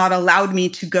have not allowed me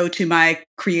to go to my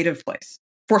creative place,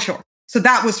 for sure. So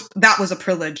that was a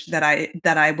privilege that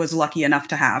I was lucky enough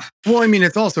to have. Well,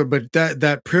 it's also, but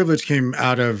that privilege came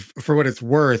out of, for what it's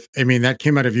worth, that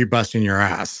came out of you busting your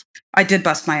ass. I did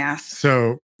bust my ass.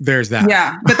 So there's that.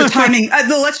 Yeah, but the timing,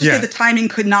 let's just say the timing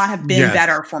could not have been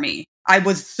better for me. I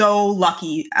was so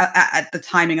lucky at the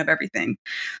timing of everything.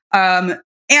 And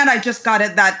I just got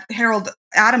it, that Harold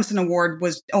Adamson Award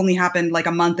only happened like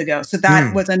a month ago. So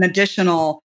that was an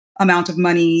additional amount of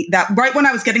money that right when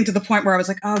I was getting to the point where I was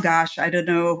like, oh gosh, I don't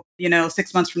know,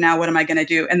 6 months from now, what am I going to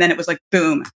do? And then it was like,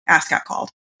 boom, ASCAP called.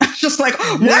 Just like,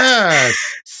 what? Yes.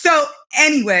 So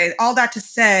anyway, all that to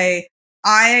say,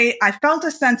 I felt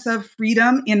a sense of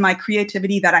freedom in my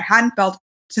creativity that I hadn't felt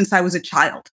since I was a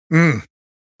child. And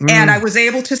I was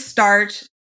able to start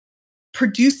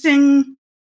producing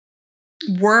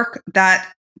work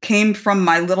that came from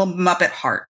my little Muppet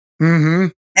heart.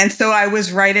 And so I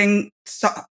was writing,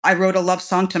 I wrote a love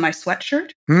song to my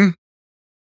sweatshirt.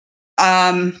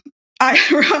 I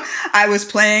was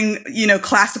playing,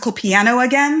 classical piano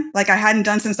again, like I hadn't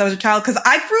done since I was a child. Because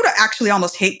I grew to actually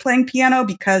almost hate playing piano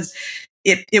because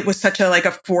it was such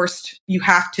a forced, you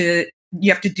have to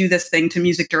do this thing to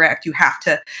music direct. You have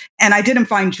to, and I didn't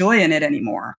find joy in it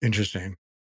anymore. Interesting.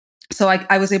 So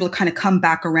I was able to kind of come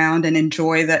back around and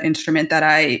enjoy the instrument that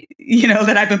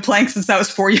that I've been playing since I was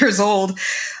 4 years old.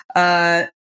 And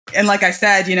like I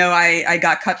said, I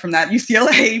got cut from that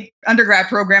UCLA undergrad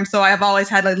program. So I have always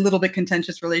had a little bit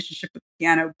contentious relationship with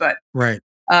piano, but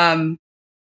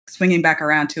swinging back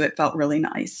around to it felt really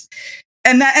nice.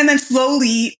 And then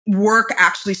slowly work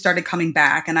actually started coming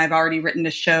back. And I've already written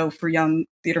a show for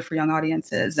theater for young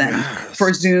audiences and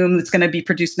for Zoom that's going to be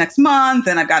produced next month.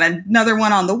 And I've got another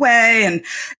one on the way. And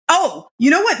you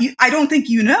know what? I don't think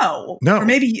no. Or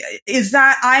maybe is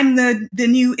that I'm the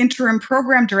new interim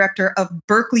program director of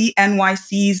Berkeley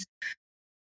NYC's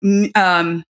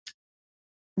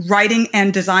writing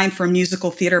and design for musical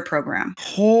theater program.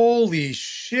 Holy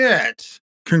shit.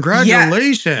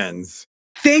 Congratulations. Yeah.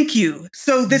 Thank you.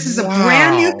 So this is a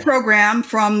brand new program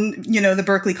from, the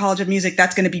Berklee College of Music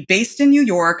that's going to be based in New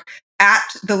York at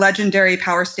the legendary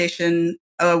Power Station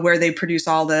where they produce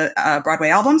all the Broadway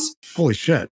albums. Holy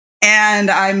shit. And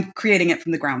I'm creating it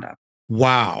from the ground up.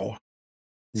 Wow.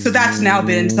 So that's now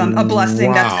been a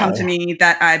blessing that's come to me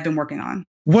that I've been working on.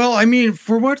 Well,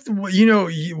 for what,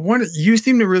 you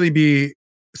seem to really be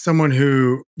someone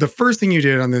who the first thing you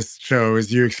did on this show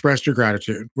is you expressed your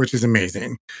gratitude, which is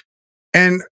amazing.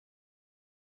 And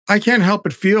I can't help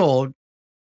but feel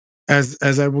as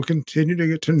I will continue to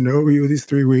get to know you these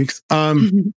 3 weeks,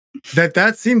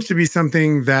 that seems to be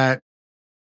something that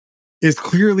is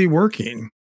clearly working.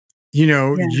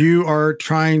 Yeah. You are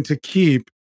trying to keep,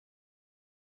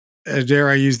 dare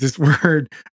I use this word,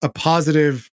 a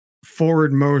positive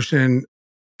forward motion,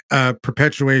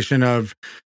 perpetuation of,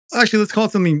 actually, let's call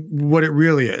it something what it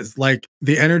really is, like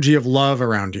the energy of love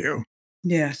around you,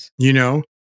 Yes.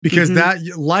 because Mhm.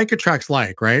 that like attracts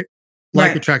like, right? Like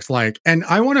Right. attracts like. And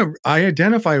I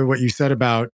identify with what you said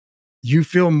about you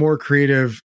feel more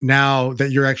creative now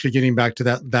that you're actually getting back to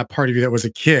that part of you that was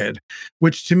a kid,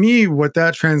 which to me, what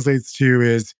that translates to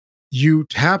is you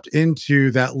tapped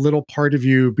into that little part of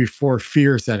you before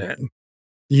fear set in,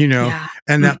 Yeah.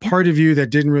 and that Mhm. part of you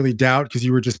that didn't really doubt because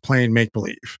you were just playing make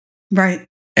believe. Right.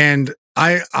 And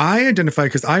I identify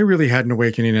because I really had an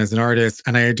awakening as an artist,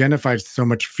 and I identified so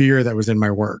much fear that was in my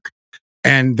work,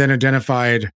 and then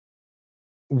identified,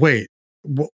 wait,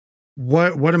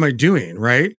 what am I doing,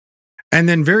 right? And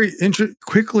then very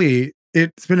quickly,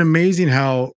 it's been amazing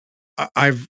how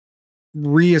I've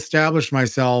reestablished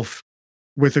myself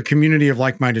with a community of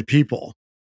like-minded people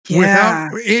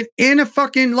without Yeah. in a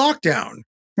fucking lockdown.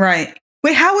 Right.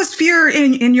 Wait, how was fear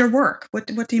in your work? What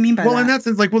do you mean by Well, in that? that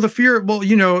sense, like, well, the fear, well,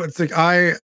 it's like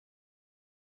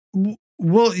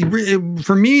well,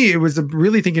 for me, it was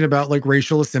really thinking about like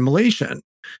racial assimilation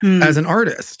as an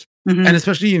artist. Mhm. And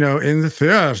especially, in the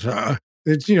theater,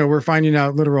 it's, we're finding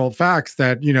out literal facts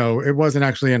that, it wasn't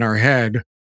actually in our head.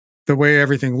 The way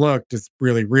everything looked is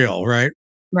really real, right?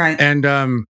 Right. And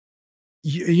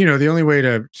the only way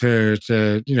to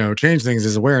change things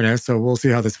is awareness. So we'll see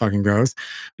how this fucking goes.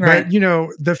 Right. But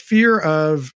the fear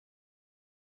of,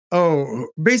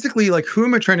 basically, like, who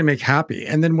am I trying to make happy?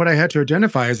 And then what I had to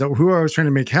identify is that who I was trying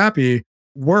to make happy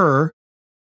were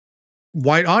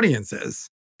white audiences,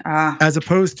 Ah. as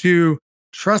opposed to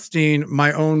trusting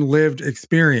my own lived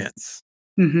experience.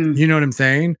 Mhm. You know what I'm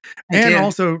saying? I And do.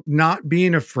 also not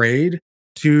being afraid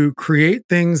to create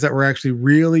things that were actually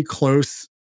really close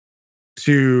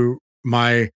to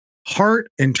my heart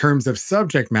in terms of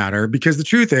subject matter, because the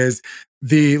truth is,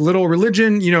 the little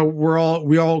religion,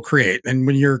 we all create. And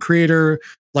when you're a creator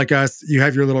like us, you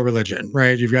have your little religion,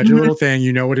 right? You've got your Mhm. little thing,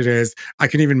 you know what it is. I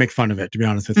can even make fun of it, to be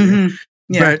honest with you. Mhm.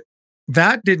 Yeah. But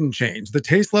that didn't change. The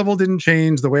taste level didn't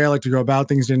change. The way I like to go about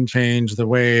things didn't change. The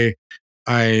way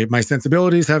my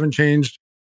sensibilities haven't changed.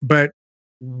 But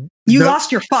You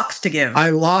lost your fucks to give.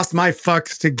 I lost my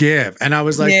fucks to give. And I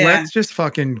was like, Yeah. let's just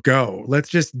fucking go. Let's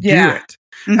just do Yeah. it.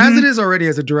 As it Mhm. is already,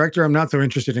 as a director, I'm not so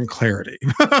interested in clarity.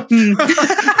 Mm.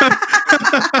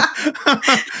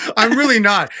 I'm really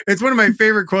not. It's one of my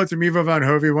favorite quotes from Ivo van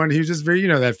Hove. One, he was just very,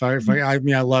 that fire. I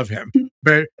mean, I love him.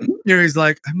 But, he's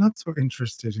like, I'm not so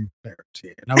interested in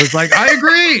clarity. And I was like, I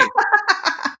agree.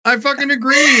 I fucking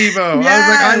agree, Ivo. I was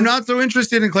like, I'm Yes. not so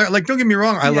interested in clarity. Like, don't get me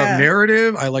wrong. I love Yeah.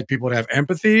 narrative. I like people to have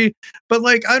empathy. But,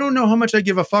 like, I don't know how much I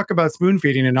give a fuck about spoon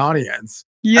feeding an audience.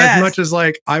 Yes. As much as,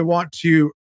 like, I want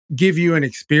to give you an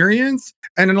experience.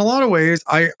 And in a lot of ways,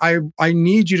 I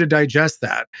need you to digest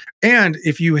that. And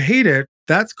if you hate it,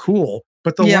 that's cool.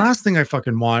 But the Yeah. last thing I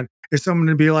fucking want is someone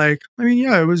to be like, I mean,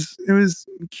 yeah, it was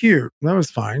cute. That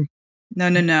was fine.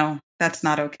 No. That's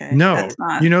not okay. No, That's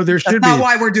not. there should That's not be.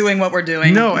 why we're doing what we're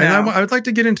doing. No, and I would like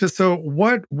to get into, so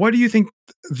what do you think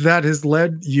that has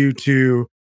led you to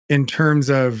in terms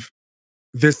of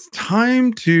this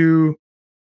time to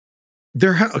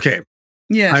okay,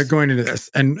 Yes. going into this,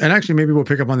 and actually maybe we'll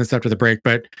pick up on this after the break,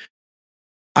 but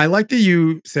I like that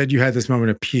you said you had this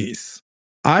moment of peace.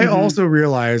 I Mhm. also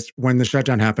realized when the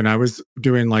shutdown happened, I was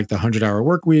doing like the 100-hour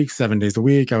work week, 7 days a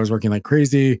week. I was working like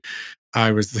crazy.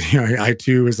 I was, I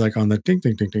too was like on the ding,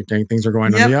 ding, ding, ding, ding. Things are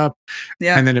going on Yep. the up.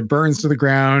 Yeah. And then it burns to the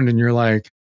ground. And you're like,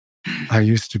 I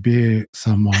used to be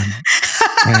someone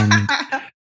and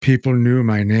people knew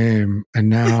my name. And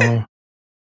now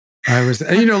I was,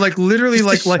 like literally,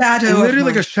 Just a like shadow of literally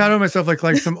like a myself. shadow of myself,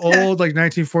 like some old, like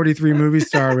 1943 movie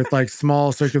star with like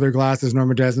small circular glasses,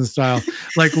 Norma Desmond style,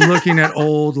 like looking at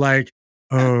old, like,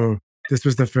 oh, this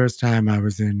was the first time I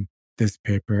was in this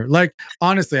paper. Like,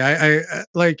 honestly, I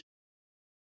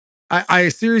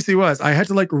seriously was. I had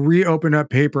to like reopen up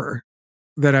papers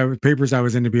I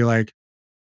was in to be like,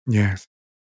 yes,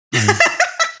 I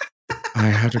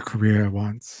had a career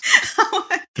once. Oh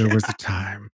my There was a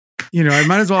time. I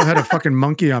might as well have had a fucking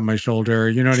monkey on my shoulder.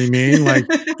 You know what I mean? Like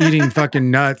eating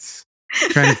fucking nuts,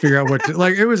 trying to figure out what to,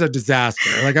 like, it was a disaster.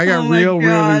 Like I got Oh my really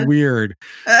God. weird.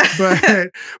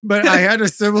 But I had a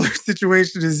similar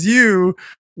situation as you,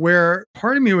 where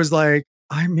part of me was like,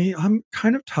 I'm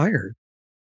kind of tired.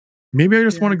 Maybe I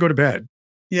just Yeah. want to go to bed.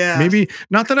 Yeah. Maybe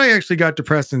not that I actually got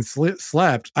depressed and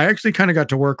slept. I actually kind of got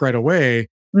to work right away.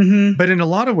 Mm-hmm. But in a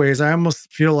lot of ways, I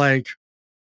almost feel like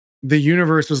the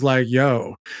universe was like,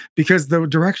 yo, because the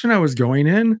direction I was going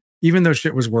in, even though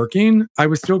shit was working, I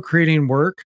was still creating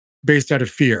work based out of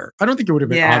fear. I don't think it would have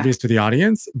been Yeah. obvious to the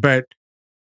audience, but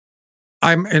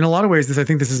I'm in a lot of ways, I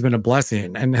think this has been a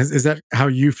blessing. And is that how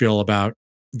you feel about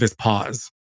this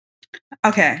pause?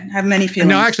 Okay. I have many feelings.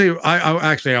 No, actually, I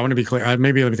want to be clear.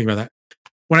 Maybe let me think about that.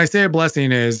 When I say a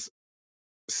blessing is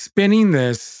spinning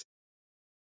this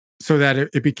so that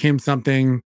it became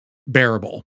something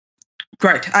bearable.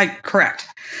 Right. Correct.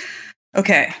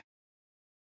 Okay.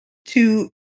 Two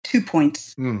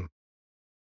points.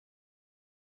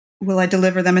 Will I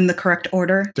deliver them in the correct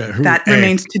order? That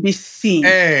remains to be seen.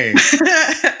 Hey.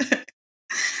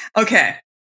 Okay.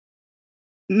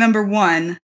 Number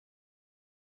one,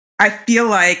 I feel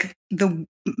like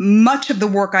much of the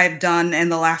work I've done in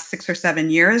the last 6 or 7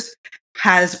 years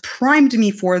has primed me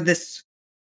for this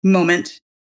moment,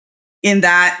 in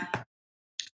that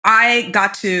I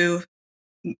got to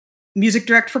music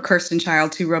direct for Kirsten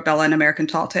Childs, who wrote Bella and American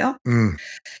Tall Tale,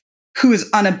 who is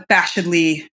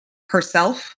unabashedly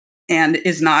herself and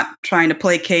is not trying to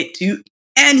placate to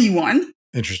anyone.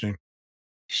 Interesting.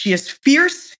 She is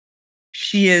fierce.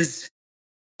 She has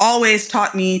always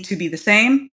taught me to be the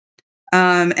same,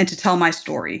 and to tell my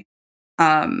story.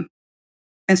 And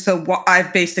so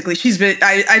I've basically,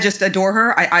 I just adore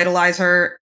her. I idolize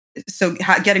her. So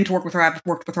getting to work with her, I've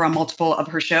worked with her on multiple of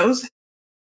her shows,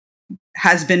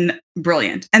 has been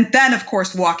brilliant. And then, of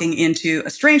course, walking into A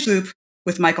Strange Loop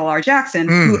with Michael R. Jackson,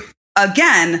 who,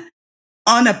 again,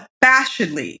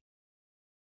 unabashedly,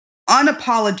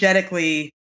 unapologetically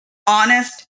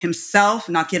honest himself,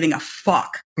 not giving a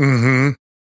fuck. Mm-hmm.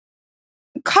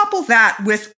 Couple that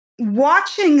with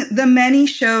watching the many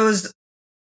shows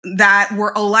that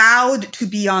were allowed to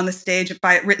be on the stage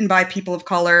written by people of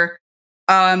color,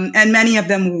 and many of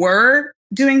them were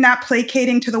doing that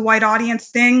placating to the white audience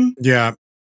thing. Yeah.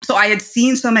 So I had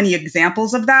seen so many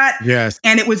examples of that. Yes.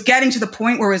 And it was getting to the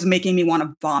point where it was making me want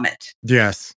to vomit.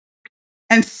 Yes.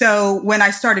 And so when I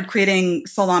started creating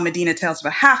Solon Medina Tales of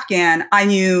a Halfgan, I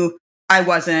knew I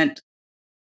wasn't,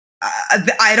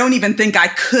 I don't even think I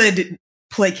could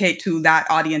placate to that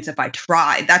audience if I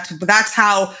tried. That's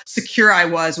how secure I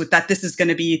was with that. This is going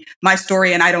to be my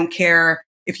story, and I don't care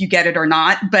if you get it or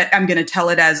not, but I'm going to tell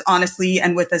it as honestly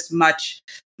and with as much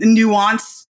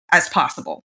nuance as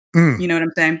possible. You know what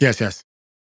I'm saying? Yes, yes.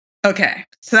 Okay,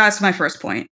 so that's my first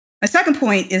point. My second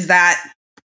point is that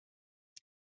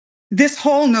this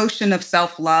whole notion of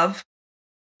self-love,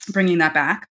 bringing that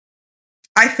back,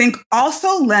 I think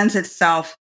also lends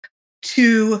itself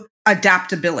to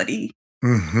adaptability.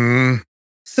 Mm-hmm.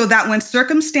 So that when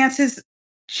circumstances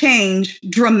change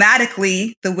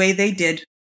dramatically the way they did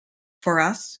for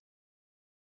us,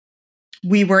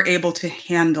 we were able to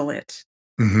handle it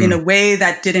in a way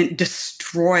that didn't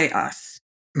destroy us.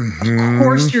 Of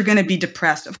course, you're going to be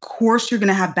depressed. Of course, you're going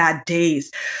to have bad days.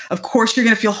 Of course, you're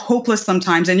going to feel hopeless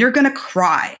sometimes, and you're going to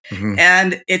cry,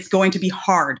 and it's going to be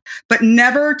hard, but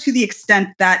never to the extent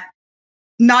that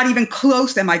not even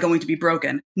close am I going to be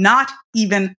broken. Not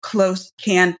even close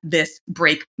can this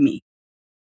break me.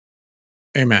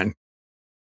 Amen.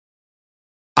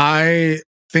 I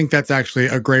think that's actually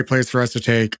a great place for us to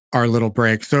take our little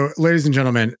break. So, ladies and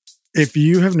gentlemen, if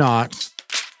you have not,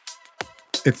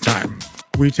 it's time.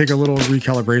 We take a little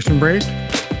recalibration break,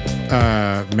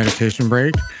 meditation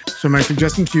break. So my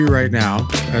suggestion to you right now,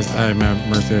 as I'm an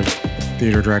immersive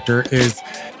theater director, is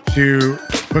to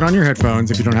put on your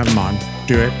headphones. If you don't have them on,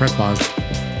 do it, press pause,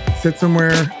 sit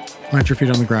somewhere, plant your feet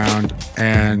on the ground,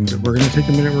 and we're going to take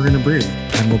a minute, we're going to breathe,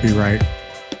 and we'll be right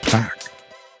back.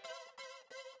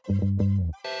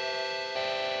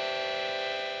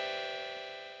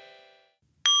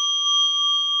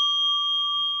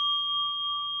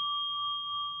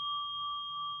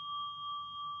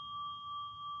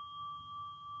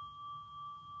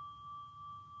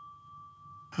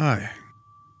 Hi,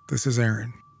 this is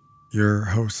Aaron, your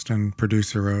host and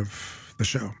producer of the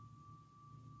show.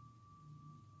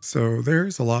 So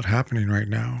there's a lot happening right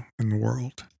now in the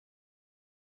world.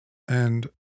 And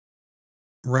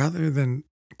rather than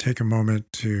take a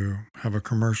moment to have a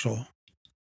commercial,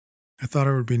 I thought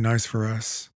it would be nice for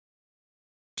us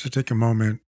to take a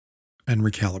moment and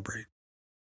recalibrate.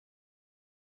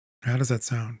 How does that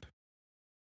sound?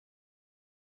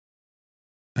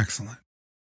 Excellent.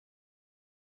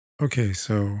 Okay,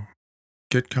 so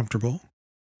get comfortable,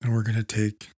 and we're going to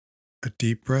take a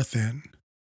deep breath in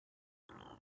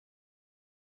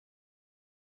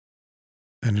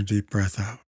And a deep breath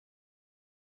out.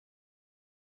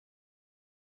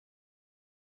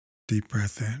 Deep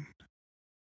breath in.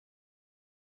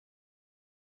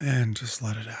 And just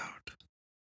let it out.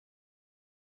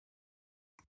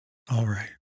 All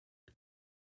right.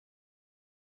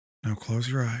 Now close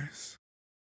your eyes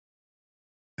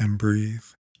and breathe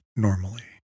normally.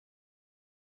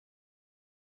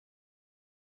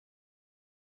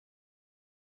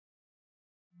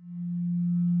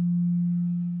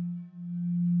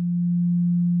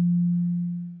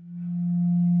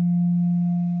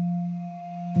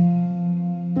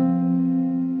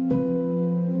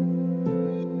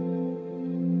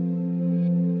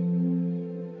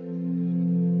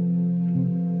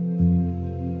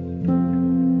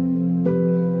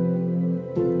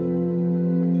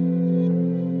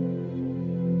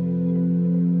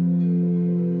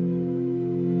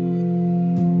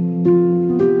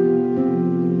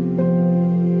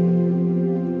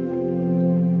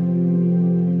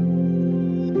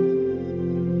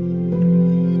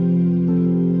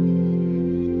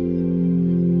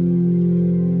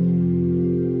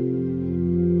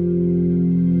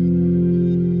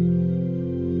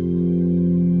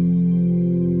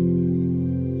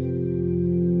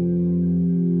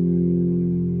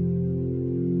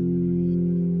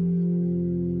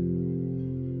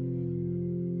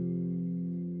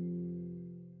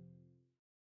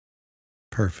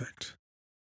 Perfect.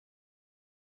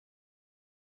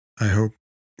 I hope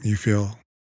you feel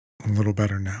a little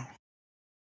better now.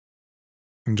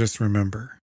 And just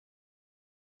remember,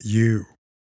 you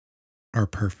are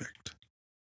perfect.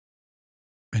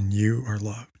 And you are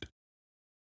loved.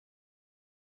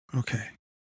 Okay.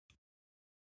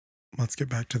 Let's get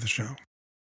back to the show.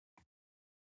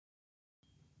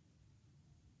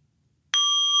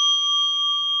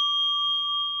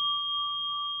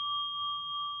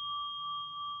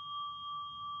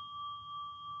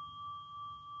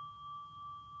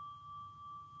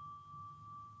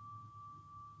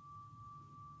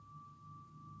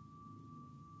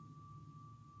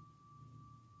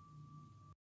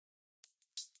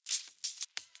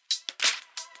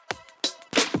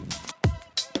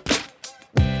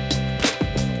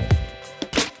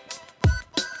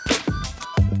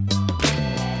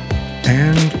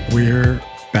 And we're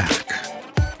back.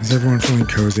 Is everyone feeling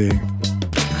cozy? Do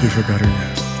you feel better?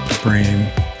 Yes. The brain,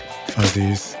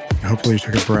 fuzzies. Hopefully you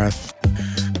took a breath.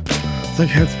 It's like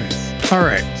Headspace. All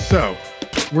right, so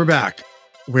we're back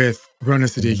with Rona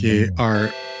Siddiqui,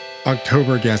 our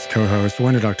October guest co-host.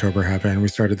 When did October happen? We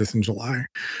started this in July.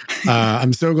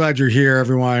 I'm so glad you're here,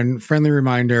 everyone. Friendly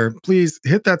reminder, please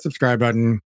hit that subscribe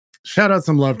button. Shout out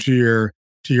some love to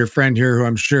your friend here who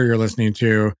I'm sure you're listening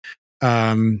to.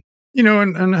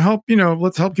 And help,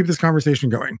 let's help keep this conversation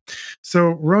going.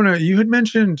 So, Rona, you had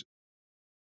mentioned,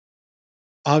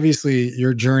 obviously,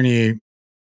 your journey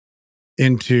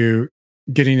into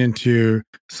getting into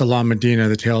Salam Medina,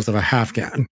 The Tales of a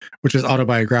Afghan, which is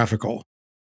autobiographical.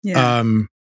 Yeah.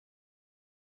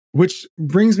 Which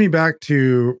brings me back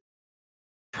to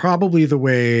probably the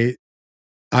way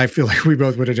I feel like we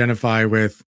both would identify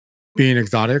with being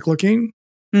exotic looking.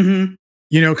 Mm-hmm.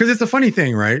 Because it's a funny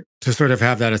thing, right? To sort of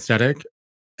have that aesthetic.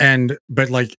 But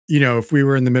if we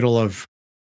were in the middle of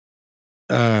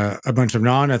a bunch of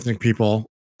non-ethnic people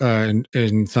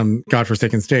in some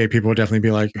godforsaken state, people would definitely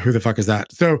be like, who the fuck is that?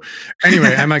 So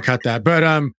anyway, I might cut that.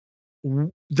 But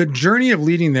the journey of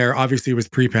leading there obviously was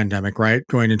pre-pandemic, right?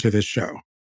 Going into this show.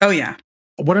 Oh, yeah.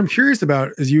 What I'm curious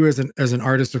about is you as an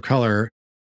artist of color,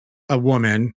 a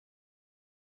woman,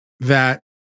 that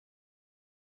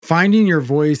finding your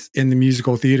voice in the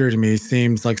musical theater to me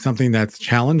seems like something that's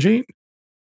challenging.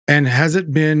 And has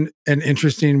it been an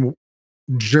interesting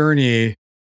journey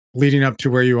leading up to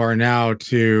where you are now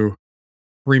to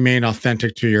remain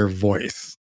authentic to your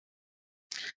voice?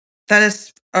 That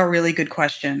is a really good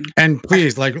question. And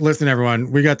please, listen,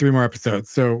 everyone, we got 3 more episodes,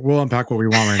 so we'll unpack what we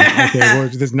want right now.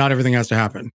 Okay, not everything has to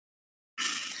happen.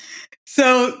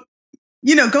 So,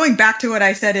 going back to what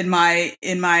I said in my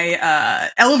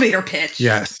elevator pitch,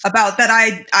 yes, about that,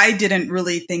 I didn't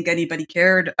really think anybody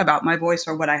cared about my voice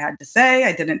or what I had to say.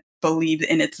 I didn't believe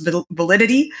in its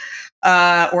validity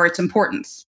or its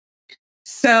importance.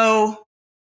 So,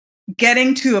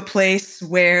 getting to a place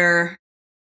where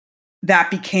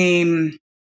that became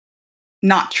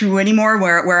not true anymore,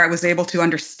 where I was able to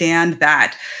understand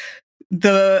that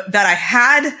I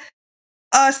had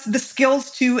the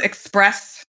skills to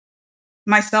express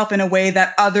myself in a way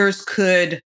that others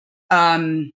could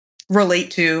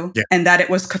relate to, and that it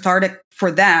was cathartic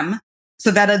for them,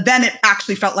 so that then it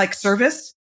actually felt like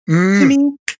service to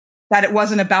me, that it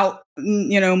wasn't about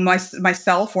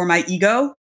myself or my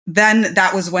ego, then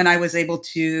that was when I was able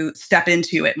to step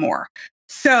into it more.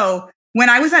 So when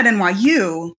I was at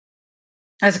NYU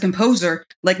as a composer,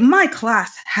 like my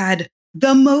class had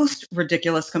the most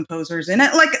ridiculous composers in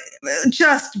it, like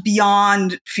just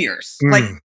beyond fierce, like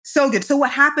so good. So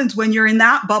what happens when you're in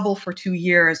that bubble for 2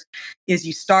 years is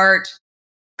you start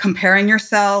comparing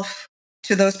yourself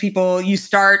to those people. You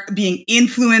start being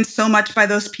influenced so much by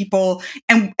those people.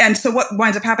 And so what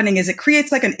winds up happening is it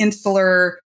creates like an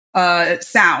insular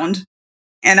sound.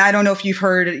 And I don't know if you've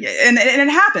heard, and it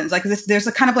happens like this. There's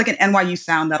a kind of like an NYU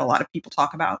sound that a lot of people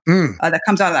talk about that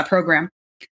comes out of that program.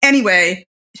 Anyway,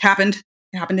 it happened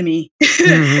to me,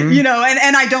 you know,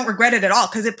 and I don't regret it at all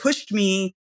because it pushed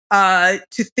me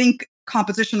to think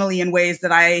compositionally in ways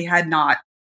that I had not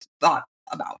thought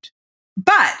about.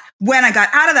 But when I got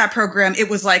out of that program, it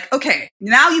was like, okay,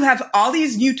 now you have all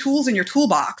these new tools in your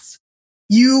toolbox.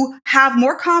 You have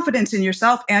more confidence in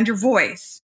yourself and your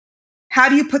voice. How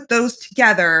do you put those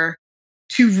together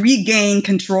to regain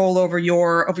control over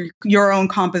your own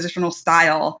compositional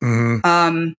style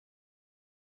and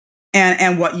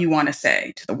what you want to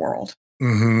say to the world?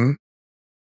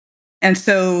 And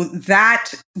so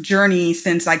that journey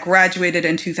since I graduated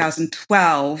in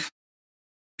 2012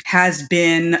 has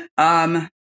been kind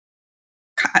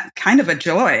of a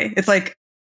joy. It's like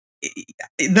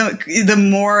the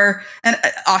more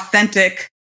authentic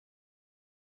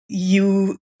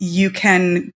you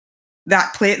can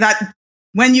that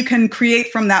when you can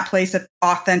create from that place of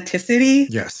authenticity,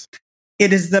 yes,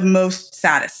 it is the most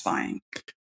satisfying.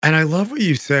 And I love what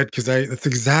you said because that's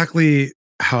exactly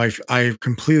how I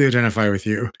completely identify with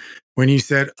you when you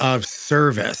said of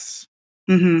service,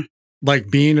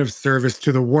 like being of service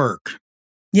to the work.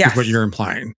 Yes, is what you're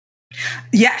implying.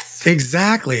 Yes,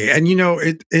 exactly. And you know,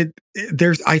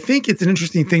 there's, I think it's an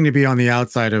interesting thing to be on the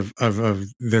outside of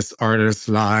this artist's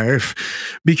life,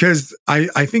 because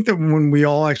I think that when we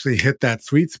all actually hit that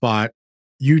sweet spot,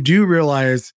 you do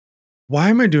realize, why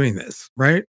am I doing this?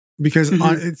 Right? Because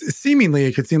seemingly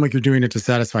it could seem like you're doing it to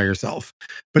satisfy yourself,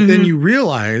 but then you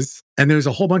realize, and there's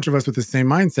a whole bunch of us with the same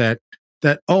mindset,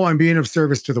 that, oh, I'm being of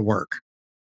service to the work.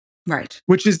 Right.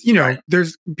 Which is, you know,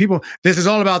 there's people, this is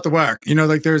all about the work, you know,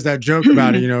 like there's that joke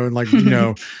about it, you know, like, you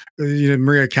know,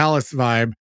 Maria Callas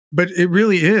vibe, but it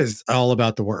really is all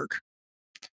about the work.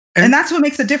 And that's what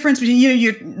makes the difference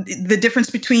between, the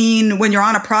difference between when you're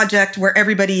on a project where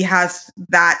everybody has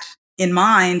that in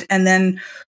mind, and then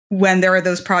when there are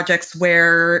those projects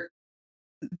where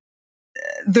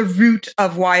the root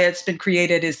of why it's been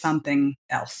created is something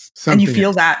else. And you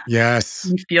feel that. Yes.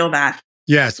 You feel that.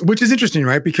 Yes, which is interesting,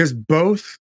 right? Because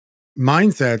both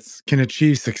mindsets can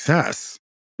achieve success.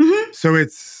 So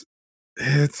it's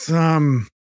well,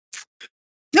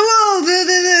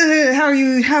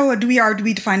 how do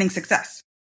we defining success?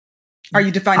 Are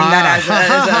you defining that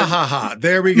as a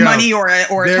there we go, money or a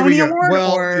Tony Award?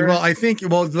 Well, I think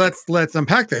let's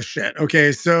unpack this shit.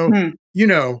 Okay, so you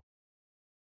know,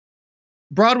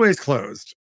 Broadway is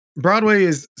closed. Broadway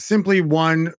is simply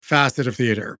one facet of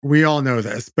theater. We all know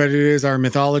this, but it is our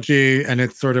mythology. And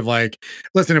it's sort of like,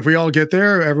 listen, if we all get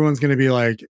there, everyone's going to be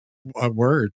like, a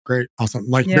word, great, awesome.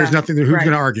 Like there's nothing, who's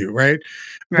going to argue, right?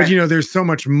 But you know, there's so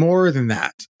much more than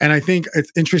that. And I think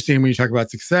it's interesting when you talk about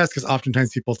success, because oftentimes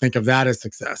people think of that as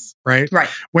success, right? Right.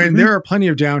 When there are plenty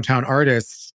of downtown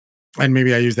artists, and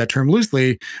maybe I use that term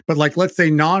loosely, but like, let's say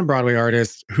non-Broadway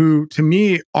artists who to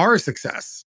me are a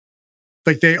success.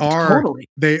 Like they are,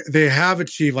 they have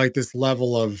achieved like this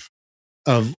level of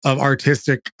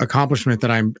artistic accomplishment that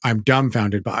I'm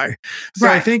dumbfounded by. So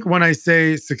I think when I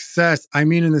say success, I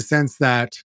mean in the sense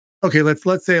that, okay,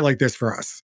 let's say it like this for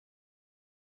us.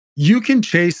 You can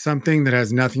chase something that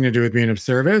has nothing to do with being of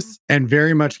service and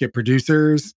very much get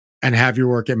producers and have your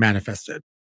work get manifested.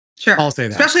 Sure. I'll say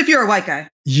that. Especially if you're a white guy.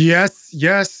 Yes.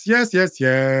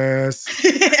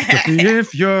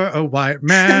 If you're a white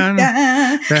man,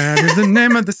 that is the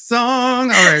name of the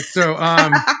song. All right. So,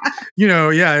 you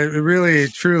know, yeah, it really,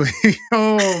 truly,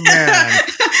 oh man.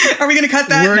 Are we going to cut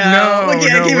that?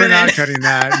 We're not cutting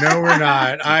that. No, we're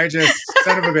not. I just,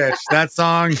 son of a bitch, that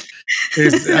song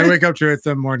is, I wake up to it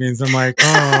some mornings. I'm like,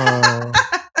 oh,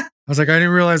 I was like, I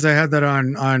didn't realize I had that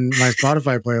on my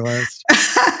Spotify playlist.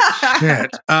 Shit.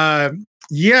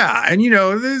 Yeah. And, you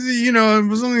know, this, you know, it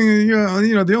was only,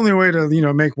 you know, the only way to, you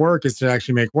know, make work is to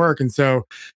actually make work. And so,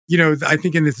 you know, I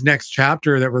think in this next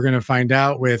chapter that we're going to find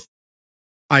out with,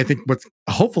 I think what's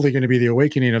hopefully going to be the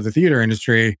awakening of the theater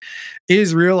industry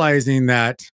is realizing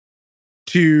that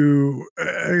to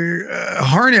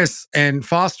harness and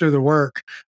foster the work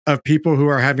of people who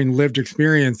are having lived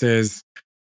experiences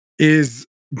is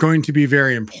going to be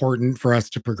very important for us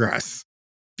to progress.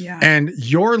 Yeah. And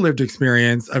your lived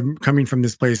experience of coming from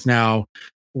this place now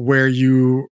where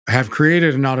you have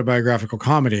created an autobiographical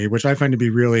comedy, which I find to be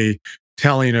really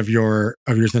telling of your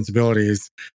sensibilities.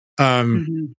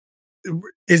 Um, Mhm.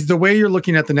 is the way you're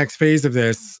looking at the next phase of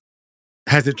this,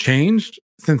 has it changed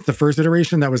since the first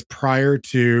iteration that was prior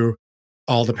to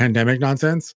all the pandemic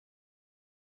nonsense?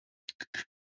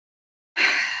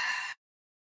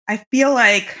 I feel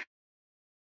like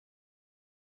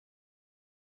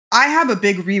I have a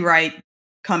big rewrite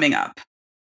coming up.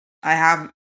 I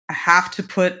have to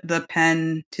put the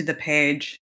pen to the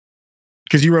page.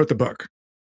 Because you wrote the book.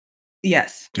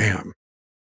 Yes. Damn.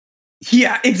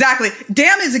 Yeah, exactly.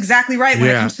 Damn is exactly right when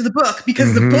it Yeah. comes to the book,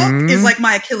 because the book is Mhm. like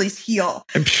my Achilles heel.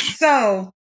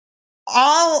 So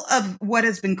all of what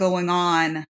has been going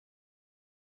on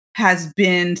has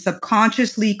been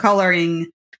subconsciously coloring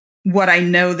what I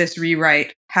know this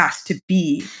rewrite has to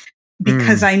be,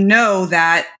 because I know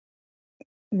that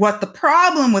what the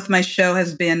problem with my show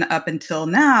has been up until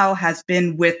now has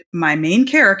been with my main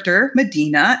character,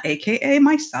 Medina, aka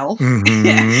myself,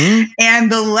 Mhm.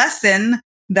 and the lesson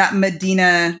that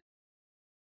Medina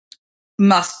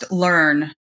must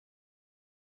learn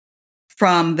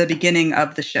from the beginning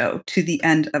of the show to the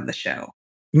end of the show.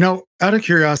 Now, out of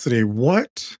curiosity,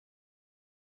 what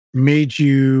made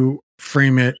you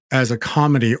frame it as a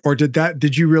comedy, or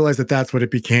did you realize that that's what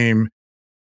it became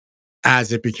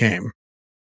as it became?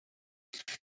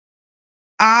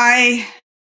 I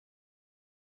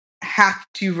have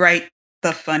to write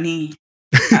the funny.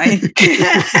 I can't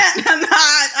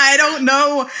not. I don't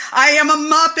know. I am a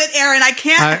Muppet, Aaron. I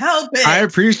can't help it. I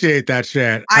appreciate that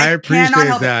shit. I cannot appreciate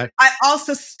help that. it. I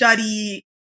also study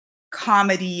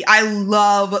comedy. I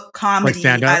love comedy.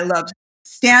 stand-up? I love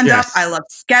stand-up. Yes. I love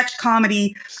sketch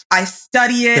comedy. I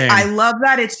study it. Same. I love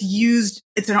that it's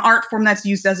an art form that's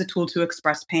used as a tool to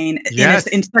express pain Yes.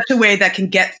 in such a way that can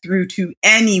get through to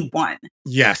anyone.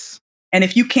 Yes. And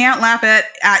if you can't laugh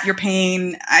at your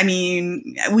pain, I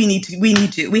mean, we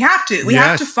have to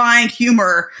Yes. find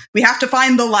humor. We have to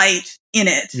find the light in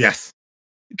it. Yes.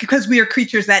 Because we are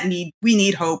creatures that we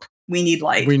need hope. We need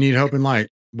light. We need hope and light,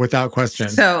 without question.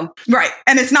 So, right.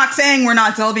 And it's not saying we're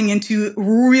not delving into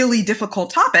really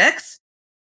difficult topics.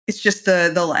 It's just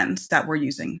the lens that we're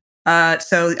using.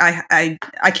 So I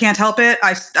can't help it.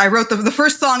 I wrote the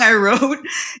first song I wrote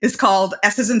is called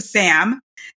S's and Sam,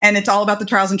 and it's all about the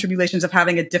trials and tribulations of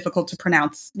having a difficult to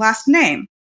pronounce last name.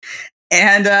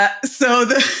 And so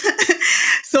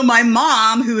my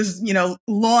mom, who is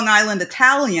Long Island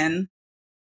Italian,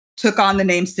 took on the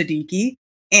name Siddiqui.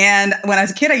 And when I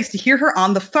was a kid, I used to hear her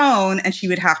on the phone, and she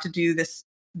would have to do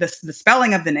the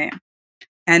spelling of the name.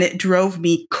 And it drove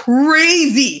me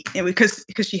crazy because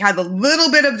she had a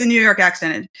little bit of the New York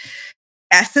accent.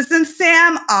 S as in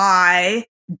Sam, I.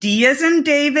 D as in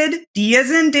David,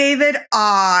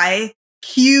 I.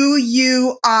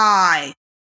 Q-U-I.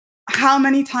 How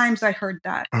many times I heard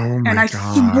that? Oh my and I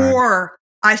God.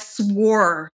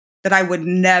 swore that I would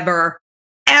never,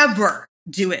 ever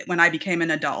do it when I became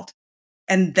an adult.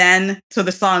 And then, so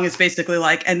the song is basically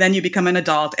like, and then you become an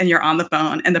adult and you're on the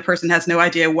phone and the person has no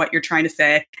idea what you're trying to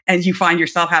say. And you find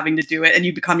yourself having to do it and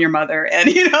you become your mother and,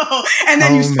 and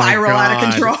then you spiral out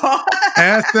of control.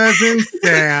 S as in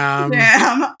Sam.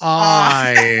 Sam.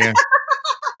 I.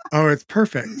 Oh, it's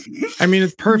perfect. I mean,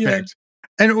 it's perfect.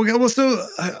 Yeah. And well,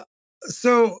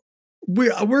 so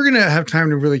we're going to have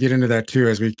time to really get into that too,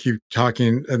 as we keep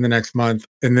talking in this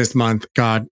month,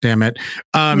 God damn it.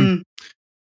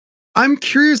 I'm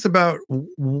curious about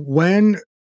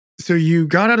so you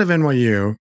got out of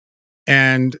NYU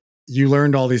and you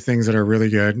learned all these things that are really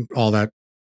good, all that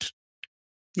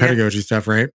pedagogy stuff,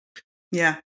 right?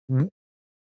 Yeah.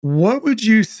 What would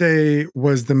you say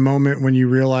was the moment when you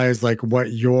realized like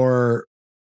what your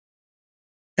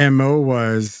MO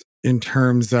was in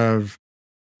terms of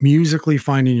musically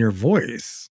finding your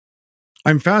voice?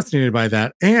 I'm fascinated by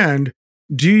that. And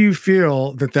do you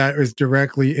feel that was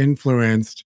directly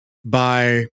influenced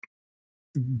by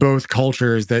both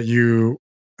cultures that you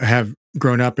have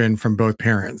grown up in from both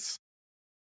parents?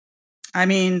 I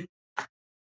mean,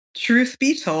 truth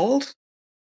be told,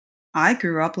 I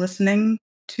grew up listening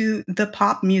to the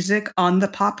pop music on the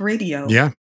pop radio.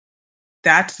 Yeah.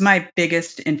 That's my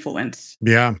biggest influence.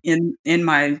 Yeah. In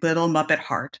my little Muppet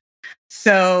heart.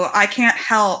 So I can't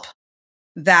help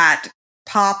that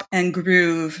pop and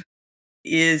groove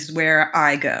is where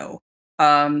I go.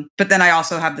 But then I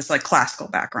also have this like classical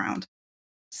background.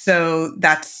 So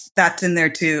that's in there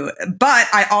too. But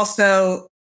I also,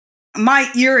 my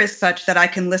ear is such that I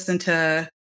could listen to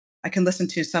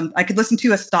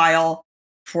a style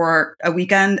for a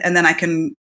weekend and then I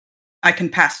can I can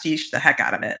pastiche the heck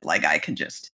out of it. Like I can do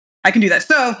that.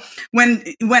 So when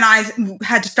I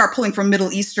had to start pulling from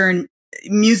Middle Eastern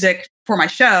music for my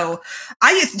show,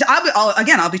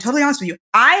 I'll be totally honest with you.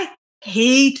 I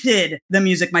hated the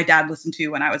music my dad listened to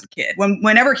when I was a kid.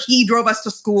 Whenever he drove us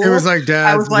to school, It was like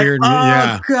Dad's I was like, weird. oh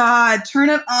Yeah. God, turn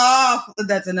it off.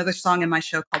 That's another song in my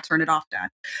show called "Turn It Off, Dad."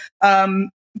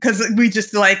 Because we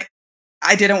just like,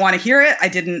 I didn't want to hear it. I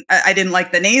didn't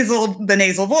like the nasal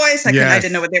voice. I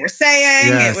didn't know what they were saying.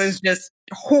 Yes. It was just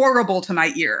horrible to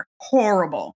my ear.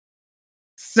 Horrible.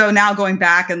 So now going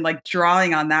back and like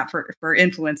drawing on that for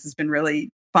influence has been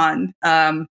really fun.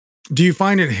 Do you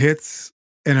find it hits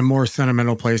in a more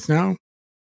sentimental place now?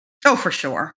 Oh, for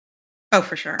sure.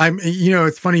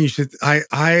 It's funny you should. I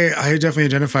definitely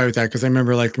identify with that because I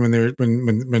remember like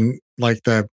when like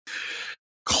the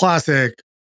classic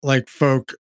like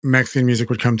folk Mexican music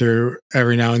would come through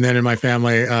every now and then in my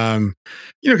family.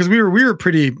 Because we were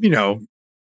pretty,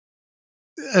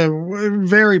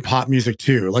 very pop music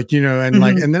too, like and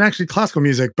like and then actually classical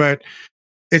music. But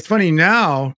it's funny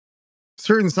now.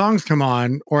 Certain songs come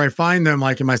on, or I find them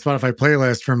like in my Spotify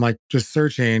playlist from like just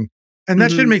searching, and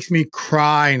that shit makes me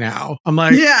cry now. I'm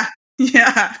like,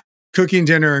 yeah, cooking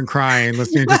dinner and crying,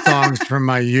 listening to songs from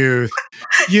my youth,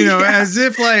 as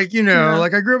if like,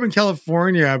 like I grew up in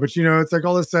California, but it's like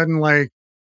all of a sudden like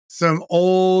some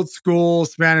old school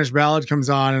Spanish ballad comes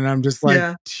on and I'm just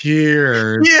like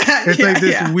tears. It's like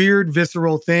this weird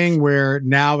visceral thing where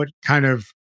now it kind of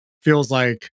feels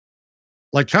like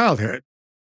childhood.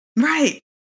 Right.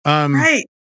 Right.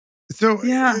 So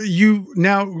you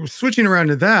now switching around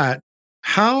to that,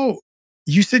 how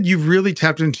you said you really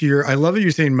tapped into I love that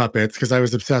you're saying Muppets because I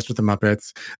was obsessed with the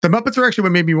Muppets. The Muppets are actually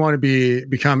what made me want to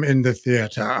become in the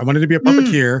theater. I wanted to be a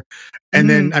puppeteer. And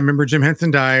then I remember Jim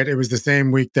Henson died. It was the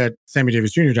same week that Sammy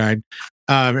Davis Jr. died.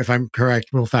 If I'm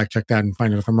correct, we'll fact check that and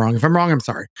find out if I'm wrong. If I'm wrong, I'm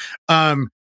sorry. And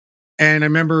I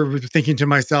remember thinking to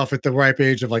myself at the ripe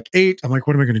age of like 8, I'm like,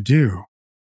 what am I going to do?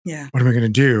 Yeah. What am I going to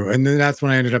do? And then that's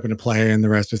when I ended up in a play and the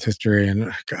rest is history.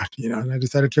 And God, and I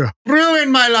decided to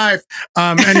ruin my life.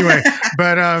 Anyway,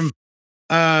 but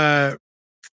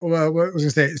what was I going to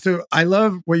say? So I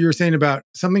love what you were saying about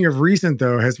something of recent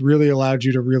though has really allowed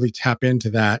you to really tap into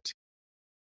that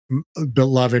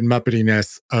beloved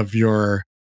Muppetiness of your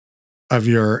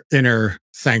inner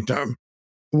sanctum.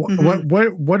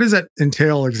 What does that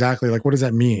entail exactly? Like, what does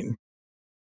that mean?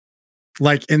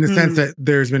 Like in the sense that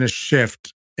there's been a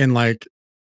shift in like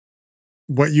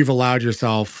what you've allowed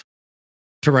yourself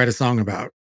to write a song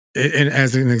about. And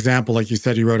as an example, like you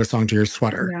said, you wrote a song to your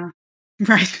sweater. Yeah.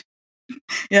 Right.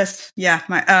 Yes. Yeah.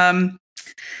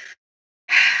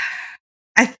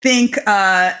 I think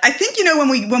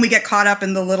when we get caught up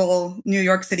in the little New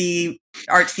York City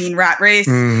art scene rat race,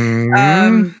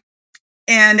 and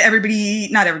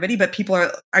not everybody, but people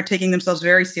are taking themselves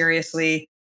very seriously.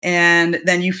 And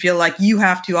then you feel like you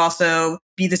have to also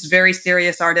be this very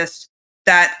serious artist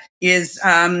that is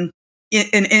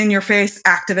in your face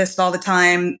activist all the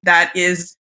time. That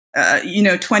is,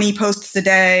 20 posts a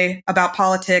day about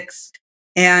politics.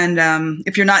 And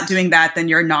if you're not doing that, then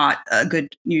you're not a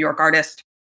good New York artist.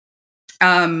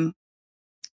 And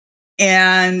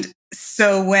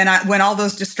so when all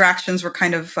those distractions were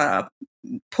kind of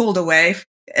pulled away,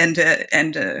 and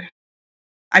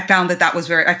I found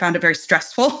I found it very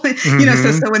stressful,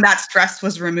 So when that stress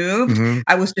was removed,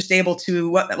 I was just able to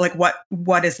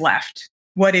what is left?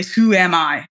 Who am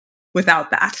I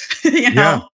without that?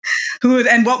 Who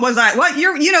and what was I? What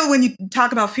you're, when you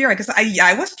talk about fear, I guess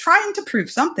I was trying to prove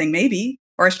something maybe,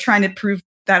 or I was trying to prove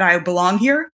that I belong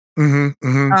here. I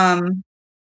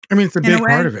mean, it's a big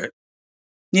part of it.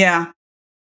 Yeah.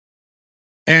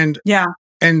 And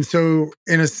so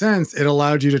in a sense, it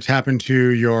allowed you to tap into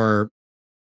your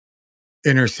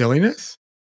inner silliness.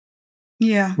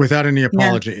 Yeah. Without any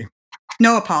apology. Yeah.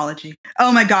 No apology.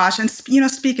 Oh my gosh. And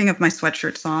speaking of my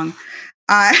sweatshirt song,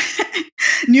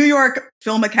 New York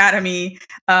Film Academy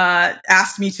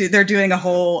asked me they're doing a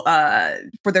whole,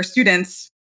 for their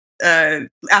students,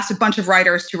 asked a bunch of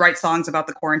writers to write songs about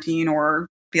the quarantine or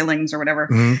feelings or whatever.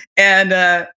 And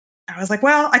I was like,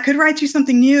 well, I could write you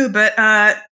something new, but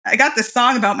I got this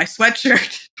song about my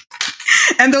sweatshirt.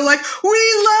 And they're like, we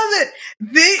love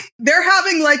it. They're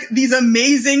having like these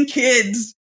amazing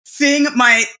kids sing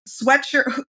my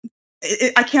sweatshirt.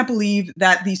 I can't believe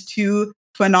that these two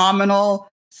phenomenal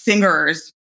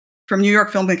singers from New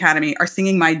York Film Academy are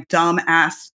singing my dumb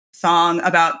ass song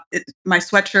about my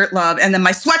sweatshirt love. And then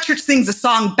my sweatshirt sings a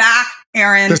song back,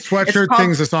 Aaron. The sweatshirt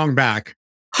sings a song back.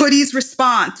 Hoodie's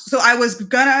Response. So I was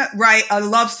gonna write a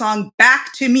love song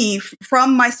back to me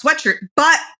from my sweatshirt,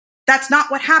 but that's not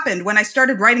what happened. When I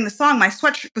started writing the song, my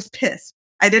sweatshirt was pissed.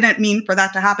 I didn't mean for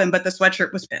that to happen, but the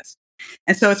sweatshirt was pissed.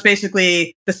 And so it's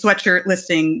basically the sweatshirt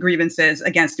listing grievances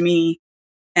against me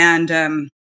and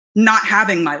not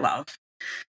having my love.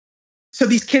 So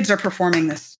these kids are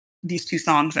performing these two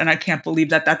songs, and I can't believe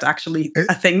that that's actually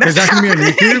a thing. That's Is that going to be on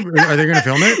happening. YouTube? Are they going to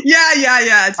film it?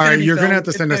 Yeah. All right, you're going to have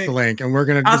to send us the link, and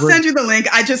I'll send you the link.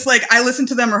 I listened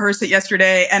to them rehearse it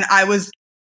yesterday, and I was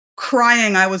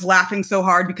crying. I was laughing so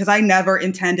hard because I never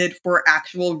intended for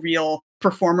actual real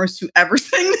performers to ever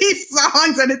sing these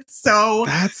songs, and it's so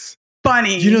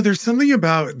funny. You know, there's something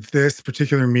about this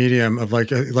particular medium of like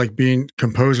being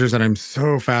composers that I'm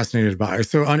so fascinated by.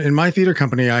 So in my theater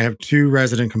company, I have 2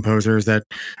 resident composers that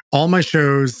all my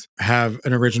shows have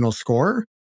an original score,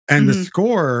 and the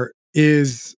score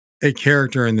is a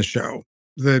character in the show.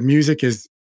 The music is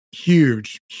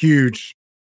huge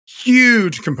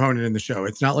component in the show.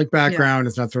 It's not like background.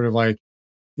 It's not sort of like,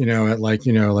 at like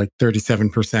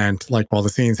 37%, like while the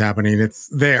scene's happening. It's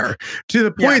there to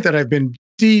the point that I've been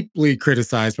deeply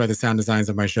criticized by the sound designs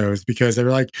of my shows because they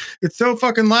were like, it's so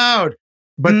fucking loud.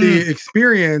 But the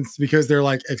experience, because they're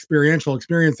like experiential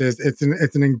experiences, it's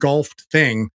an engulfed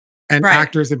thing. And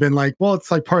actors have been like, well,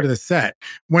 it's like part of the set.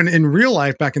 When in real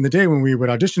life, back in the day when we would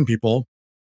audition people,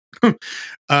 at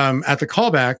the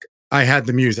callback, I had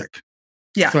the music.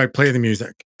 Yeah. So I play the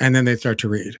music and then they start to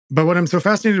read. But what I'm so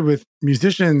fascinated with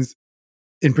musicians,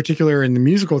 in particular in the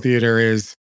musical theater,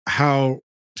 is how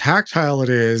tactile it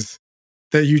is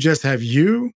that you just have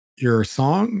your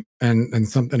song and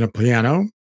a piano,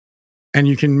 and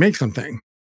you can make something.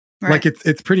 Like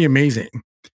it's pretty amazing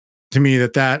to me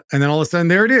that, and then all of a sudden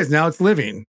there it is. Now it's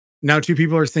living. Now 2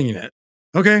 people are singing it.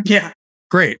 Okay. Yeah.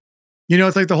 Great.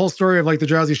 It's like the whole story of like the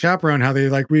Drowsy Chaperone, how they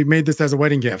like, we made this as a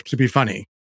wedding gift to be funny.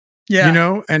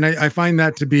 Yeah. And I find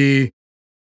that to be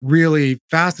really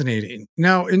fascinating.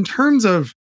 Now, in terms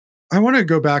of, I want to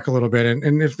go back a little bit,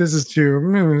 and if this is too,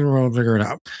 we'll figure it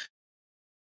out.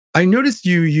 I noticed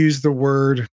you use the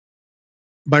word,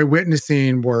 by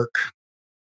witnessing work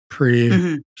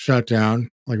pre-shutdown,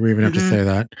 like we even have to say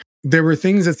that, there were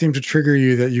things that seemed to trigger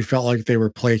you that you felt like they were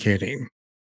placating.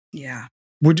 Yeah.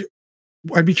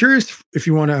 I'd be curious if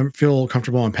you want to feel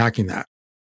comfortable unpacking that.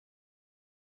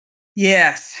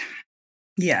 Yes.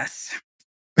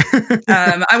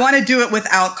 I want to do it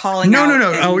without calling out.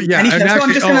 No. Oh, yeah.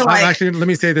 Actually, let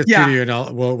me say this to you,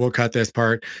 and we'll cut this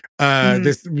part.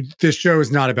 This show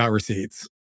is not about receipts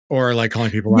or like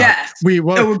calling people out. Exactly.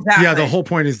 Yeah. The whole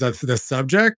point is that the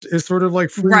subject is sort of like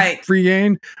free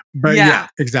game. But yeah,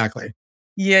 exactly.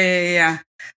 Yeah.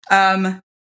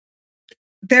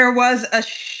 There was a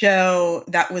show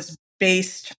that was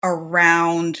based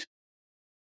around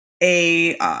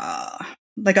a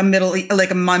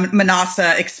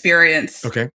Manasa experience.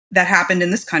 Okay. That happened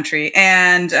in this country.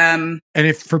 And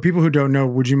if for people who don't know,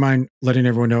 would you mind letting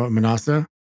everyone know what Manasa?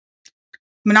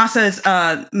 Manasa is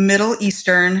Middle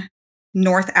Eastern,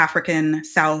 North African,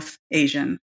 South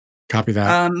Asian. Copy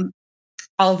that.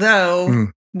 Although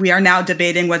we are now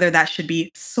debating whether that should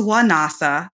be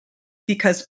Swanasa,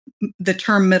 because the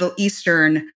term Middle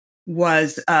Eastern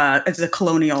was is a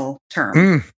colonial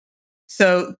term.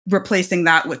 So replacing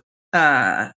that with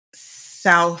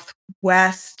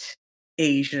Southwest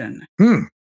Asian,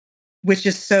 which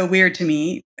is so weird to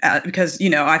me because,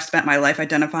 I've spent my life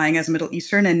identifying as Middle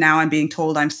Eastern and now I'm being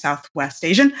told I'm Southwest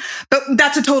Asian. But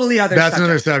that's a totally other subject.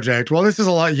 Another subject. Well, this is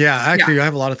a lot. Yeah, actually, I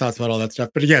have a lot of thoughts about all that stuff.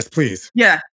 But yes, please.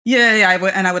 Yeah. I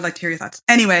would like to hear your thoughts.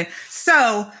 Anyway,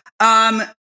 so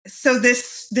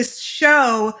this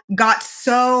show got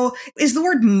is the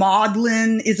word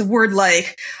maudlin, is a word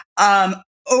like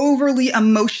overly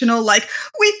emotional, like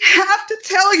we have to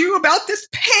tell you about this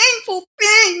painful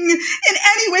thing in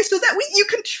any way so that you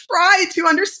can try to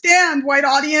understand, white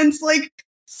audience, like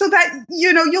so that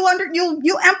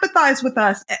you'll empathize with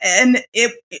us. And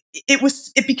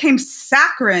it became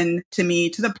saccharine to me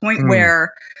to the point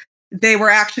where they were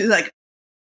actually like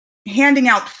handing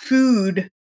out food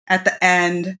at the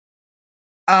end,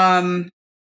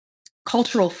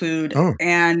 cultural food,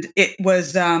 and it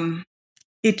was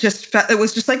it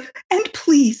was just like, and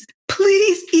please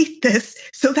eat this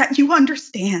so that you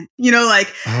understand,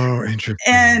 oh, interesting.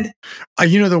 And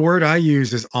the word I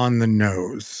use is on the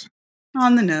nose.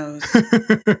 On the nose.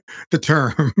 The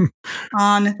term.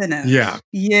 On the nose.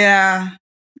 Yeah.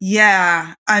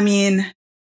 I mean,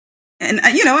 and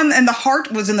and the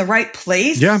heart was in the right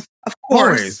place. Yeah. Of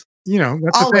course. Always.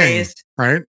 That's always. The thing,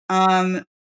 right?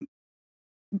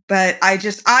 But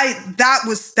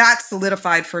that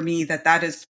solidified for me that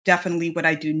is definitely what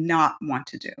I do not want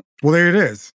to do. Well, there it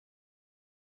is.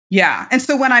 Yeah. And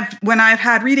so when I've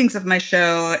had readings of my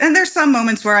show, and there's some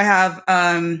moments where I have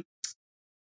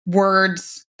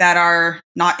words that are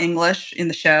not English in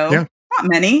the show. Yeah.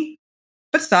 Not many,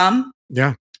 but some.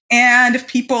 Yeah. And if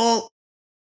people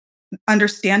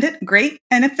understand it, great.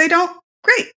 And if they don't,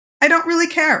 great. I don't really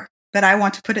care, but I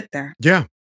want to put it there. Yeah.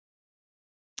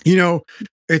 You know,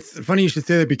 it's funny you should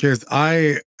say that because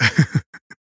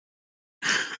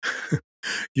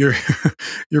you're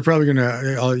probably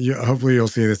gonna hopefully you'll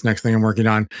see this next thing I'm working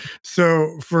on.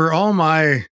 So for all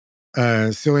my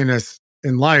silliness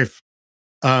in life,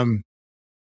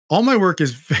 all my work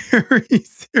is very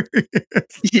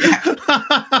serious. Yeah.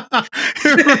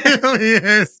 It really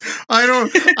is.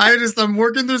 I'm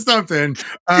working through something.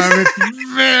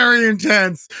 It's very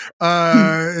intense.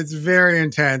 It's very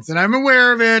intense. And I'm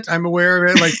aware of it. Like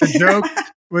the joke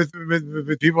with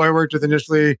people I worked with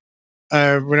initially,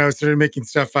 when I was started making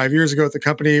stuff 5 years ago at the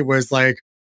company was like,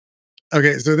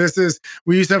 okay, so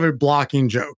we used to have a blocking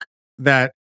joke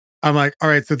that I'm like, all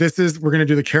right, so we're going to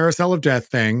do the carousel of death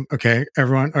thing. Okay,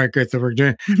 everyone. All right, great. So we're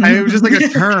doing, and it was just like a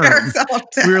term.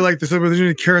 We were like, so we're doing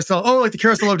the carousel. Oh, like the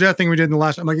carousel of death thing we did in the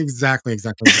last. I'm like, exactly.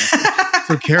 So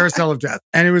carousel of death.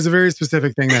 And it was a very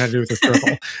specific thing that had to do with the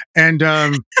circle. And,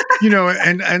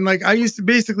 and like, I used to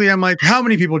basically, I'm like, how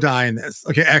many people die in this?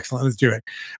 Okay, excellent. Let's do it.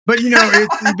 But,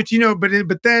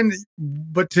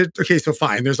 okay, so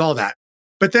fine. There's all that.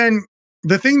 But then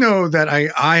the thing though, that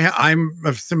I'm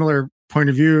of similar point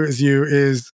of view as you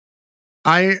is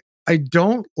I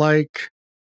don't like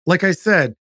I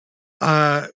said,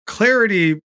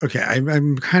 clarity. Okay.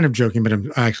 I'm kind of joking, but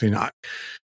I'm actually not.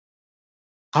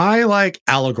 I like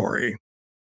allegory.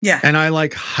 Yeah. And I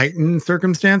like heightened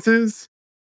circumstances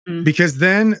because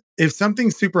then if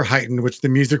something's super heightened, which the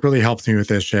music really helps me with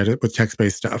this shit, with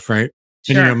text-based stuff, right?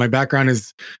 Sure. And, my background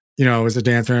is, I was a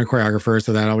dancer and a choreographer,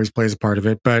 so that always plays a part of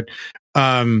it. But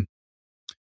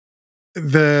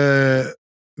the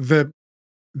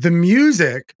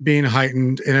music being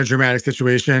heightened in a dramatic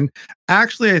situation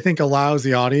actually, I think, allows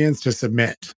the audience to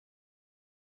submit.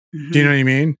 Do you know what I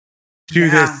mean?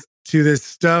 To this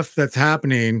stuff that's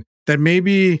happening that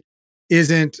maybe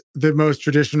isn't the most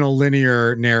traditional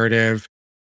linear narrative,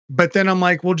 but then I'm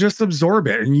like, well, just absorb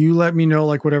it and you let me know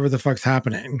like whatever the fuck's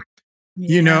happening,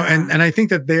 and I think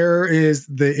that there is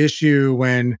the issue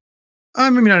when,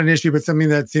 maybe not an issue, but something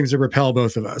that seems to repel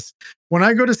both of us. When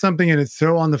I go to something and it's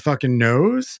so on the fucking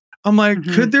nose, I'm like,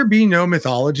 could there be no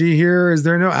mythology here? Is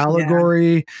there no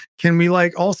allegory? Yeah. Can we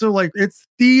also it's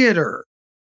theater.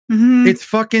 It's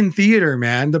fucking theater,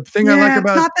 man. The thing I like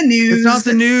about it's not the news. It's not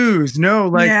the news.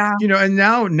 No, and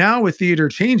now with theater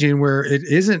changing where it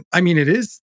isn't,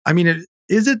 it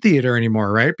isn't theater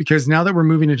anymore, right? Because now that we're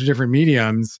moving into different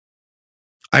mediums,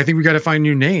 I think we got to find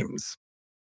new names.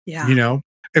 Yeah.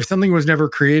 If something was never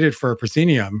created for a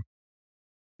proscenium,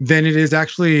 then it is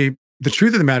actually, the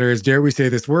truth of the matter is, dare we say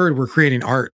this word, we're creating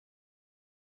art.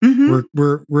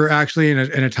 We're actually in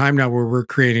a time now where we're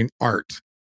creating art.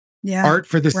 Yeah. Art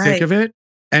for the sake of it.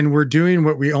 And we're doing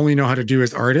what we only know how to do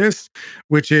as artists,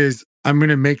 which is I'm going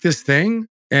to make this thing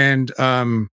and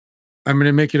I'm going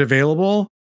to make it available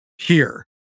here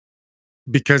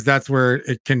because that's where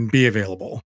it can be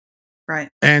available. Right.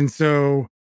 And so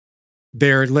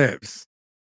there it lives.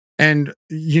 And,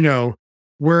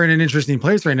 we're in an interesting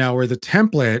place right now where the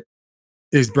template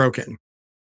is broken.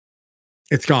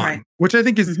 It's gone, which I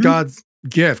think is God's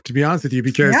gift, to be honest with you,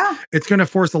 because it's going to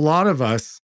force a lot of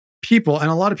us people and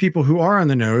a lot of people who are on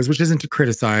the nose, which isn't to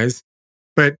criticize,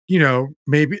 but,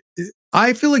 maybe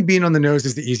I feel like being on the nose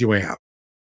is the easy way out.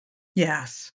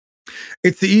 Yes.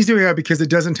 It's the easy way out because it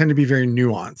doesn't tend to be very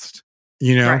nuanced,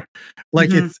 Right.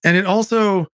 and it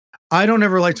also, I don't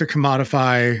ever like to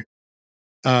commodify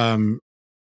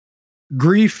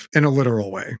grief in a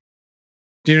literal way.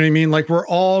 Do you know what I mean? Like we're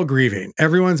all grieving.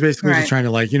 Everyone's basically just trying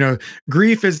to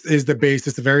grief is the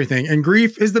basis of everything. And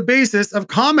grief is the basis of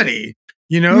comedy.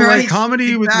 Like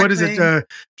comedy with, what is it?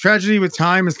 Tragedy with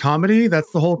time is comedy.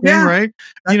 That's the whole thing, right?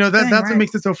 That's what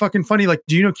makes it so fucking funny. Like,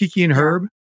 do you know Kiki and Herb?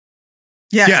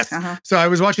 Yes. So I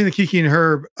was watching the Kiki and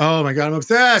Herb. Oh my God, I'm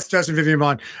obsessed. Justin Vivian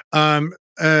Bond.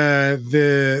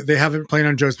 They have it playing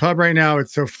on Joe's Pub right now.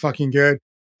 It's so fucking good.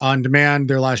 On demand,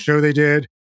 their last show they did.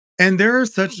 And there are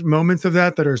such moments of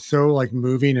that are so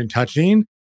moving and touching.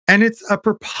 And it's a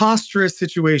preposterous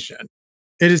situation.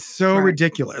 It is so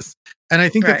ridiculous. And I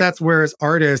think that that's where, as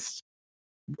artists,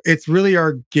 it's really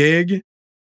our gig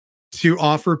to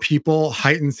offer people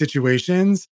heightened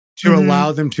situations to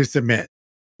allow them to submit,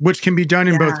 which can be done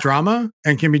in both drama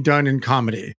and can be done in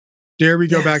comedy. Dare we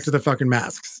go back to the fucking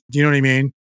masks? Do you know what I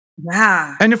mean?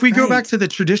 Yeah. And if we go back to the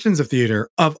traditions of theater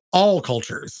of all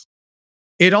cultures,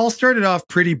 it all started off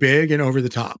pretty big and over the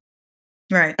top.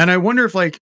 Right. And I wonder if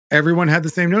like everyone had the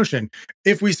same notion.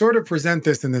 If we sort of present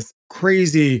this in this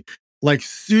crazy, like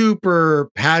super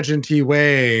pageanty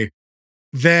way,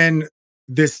 then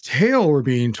this tale we're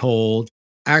being told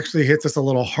actually hits us a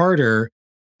little harder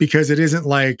because it isn't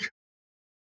like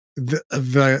the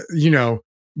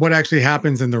what actually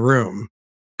happens in the room.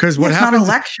 Because what it's happens, not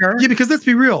a lecture. yeah, because let's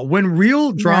be real, when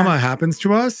real drama happens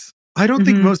to us, I don't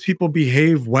think most people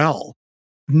behave well,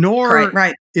 nor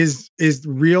Right. is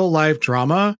real life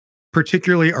drama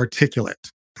particularly articulate.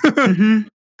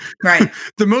 Right.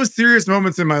 The most serious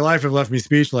moments in my life have left me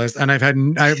speechless, and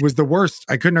I was the worst.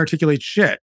 I couldn't articulate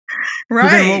shit. Right.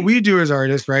 So then what we do as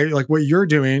artists, right? Like what you're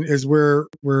doing is we're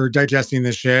digesting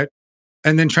this shit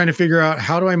and then trying to figure out,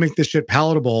 how do I make this shit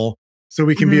palatable so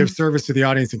we can be of service to the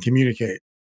audience and communicate?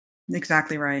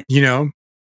 Exactly right. You know?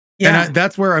 Yeah. And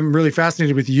that's where I'm really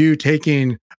fascinated with you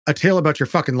taking a tale about your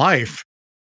fucking life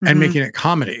and making it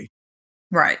comedy.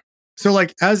 Right. So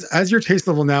like as your taste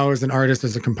level now as an artist,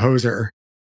 as a composer,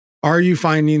 are you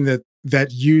finding that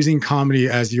using comedy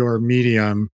as your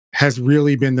medium has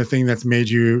really been the thing that's made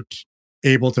you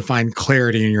able to find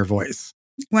clarity in your voice?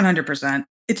 100%.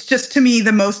 It's just, to me,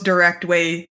 the most direct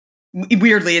way.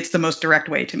 Weirdly, it's the most direct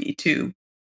way to me to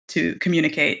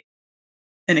communicate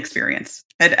an experience.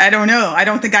 I don't know. I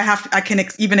don't think I can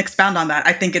even expound on that.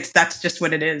 I think that's just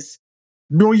what it is.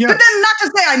 Well, yeah. But then, not to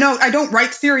say I don't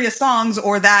write serious songs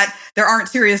or that there aren't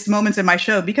serious moments in my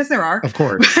show, because there are. Of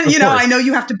course. I know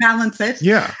you have to balance it.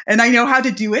 Yeah. And I know how to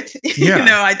do it. Yeah.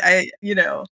 I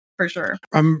for sure.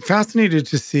 I'm fascinated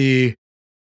to see,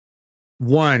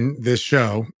 one, this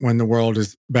show when the world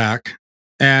is back,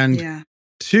 and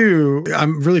two,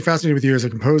 I'm really fascinated with you as a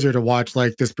composer to watch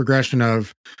like this progression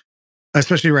of,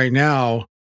 especially right now,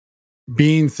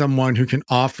 being someone who can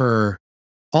offer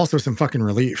also some fucking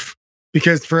relief.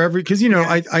 Because I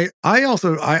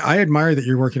admire that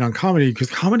you're working on comedy, because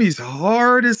comedy's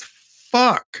hard as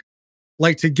fuck,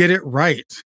 like to get it right.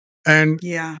 And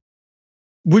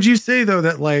would you say though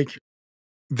that like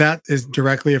that is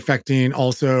directly affecting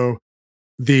also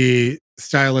the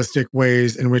stylistic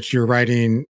ways in which you're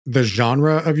writing the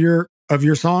genre of your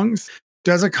songs?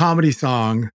 Does a comedy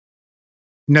song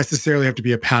necessarily have to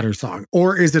be a patter song,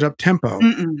 or is it up tempo,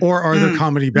 or are there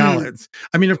comedy ballads?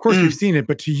 I mean, of course we've seen it,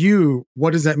 but to you,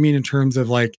 what does that mean in terms of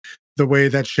like the way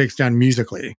that shakes down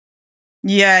musically?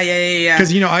 Yeah.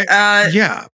 Because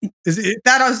is it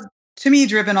that was, to me,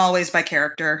 driven always by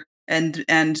character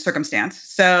and circumstance.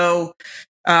 So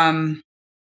I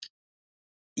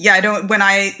don't, when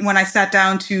I sat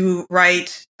down to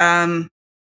write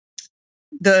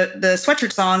the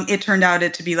Sweatshirt song, it turned out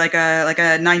to be like a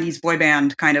 90s boy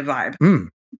band kind of vibe,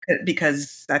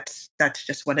 because that's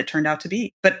just what it turned out to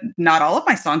be. But not all of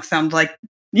my songs sound like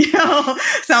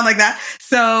that.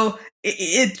 So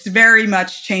it very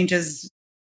much changes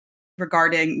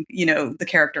regarding the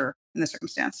character and the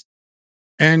circumstance.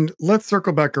 And let's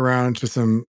circle back around to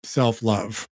some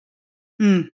self-love.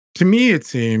 To me, it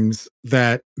seems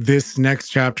that this next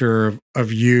chapter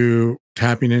of you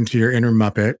tapping into your inner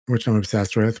Muppet, which I'm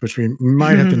obsessed with, which we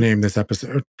might have to name this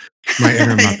episode, My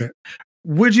Inner Muppet.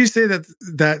 Would you say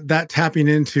that tapping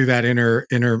into that inner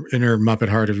Muppet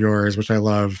heart of yours, which I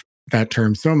love that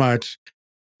term so much,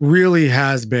 really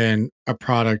has been a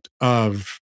product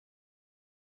of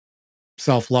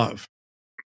self-love?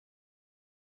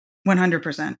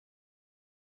 100%.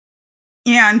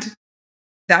 And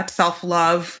that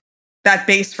self-love, that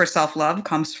base for self-love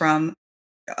comes from,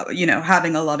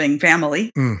 having a loving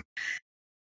family.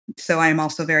 So I am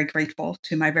also very grateful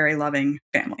to my very loving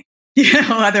family.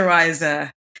 Otherwise,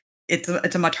 it's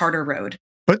a much harder road.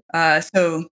 But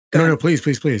no,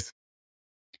 please.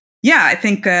 Yeah, I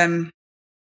think I've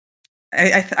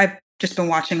just been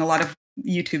watching a lot of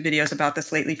YouTube videos about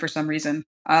this lately for some reason.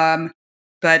 But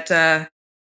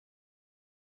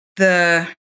the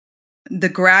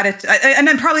gratitude, and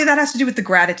then probably that has to do with the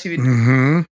gratitude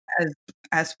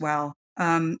as well,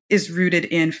 is rooted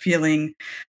in feeling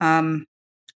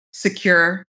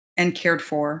secure and cared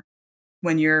for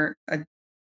when you're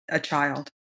a child.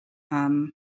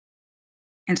 And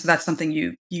so that's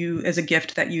something you as a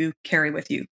gift that you carry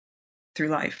with you through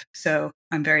life. So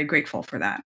I'm very grateful for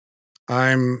that.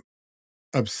 I'm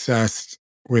obsessed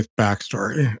with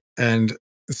backstory. And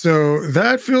so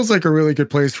that feels like a really good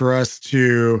place for us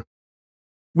to,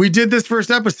 we did this first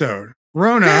episode.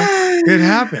 Rona, it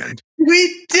happened.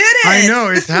 We did it. I know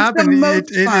it's happened.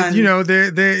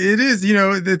 It is,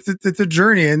 it's a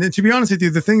journey. And to be honest with you,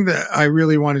 the thing that I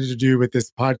really wanted to do with this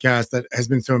podcast that has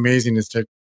been so amazing is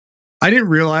I didn't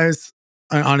realize,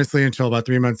 honestly, until about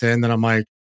 3 months in, that I'm like,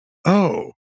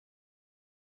 oh,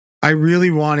 I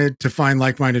really wanted to find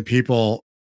like-minded people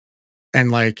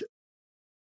and like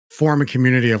form a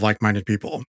community of like-minded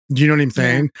people. Do you know what I'm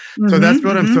saying? Yeah. So that's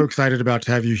what I'm mhm. so excited about,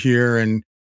 to have you here. And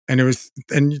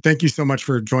thank you so much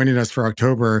for joining us for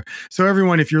October. So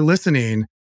everyone, if you're listening,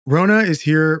 Rona is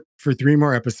here for 3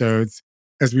 more episodes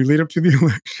as we lead up to the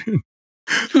election.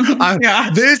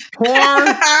 Yeah. This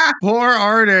poor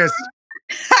artist.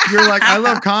 You're like, I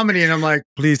love comedy. And I'm like,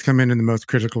 please come in the most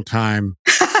critical time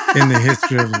in the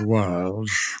history of the world.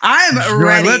 I'm You're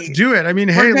ready. like, let's do it. I mean,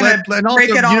 We're hey, gonna and also, break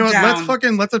it all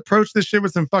let's approach this shit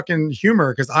with some fucking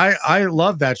humor, because I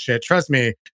love that shit. Trust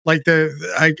me. Like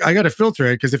I got to filter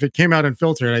it, because if it came out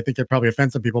unfiltered, I think it'd probably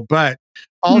offend some people. But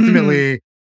ultimately,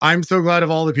 I'm so glad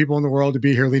of all the people in the world to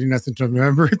be here leading us into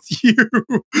November. It's you.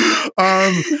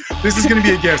 This is going to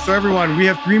be a gift. So everyone, we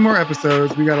have 3 more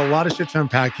episodes. We got a lot of shit to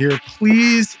unpack here.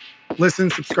 Please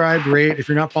listen, subscribe, rate. If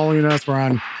you're not following us, we're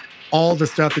on all the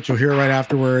stuff that you'll hear right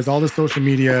afterwards, all the social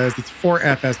medias. It's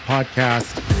 4FS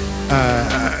Podcast.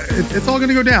 It's all going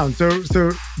to go down.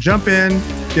 So jump in,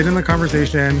 get in the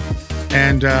conversation.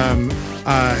 And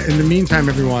in the meantime,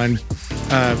 everyone,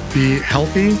 be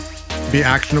healthy, be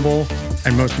actionable,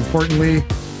 and most importantly,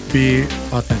 be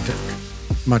authentic.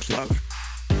 Much love.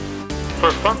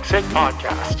 For Fuck's Sake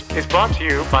Podcast is brought to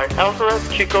you by Alvarez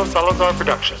Chico Salazar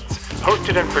Productions,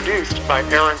 hosted and produced by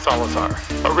Aaron Salazar.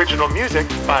 Original music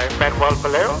by Manuel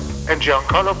Valero and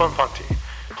Giancarlo Bonfanti.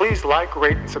 Please like,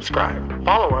 rate, and subscribe.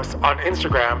 Follow us on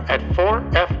Instagram at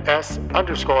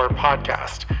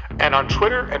 4FS_podcast and on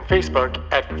Twitter and Facebook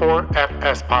at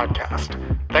 4FS Podcast.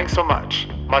 Thanks so much.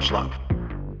 Much love.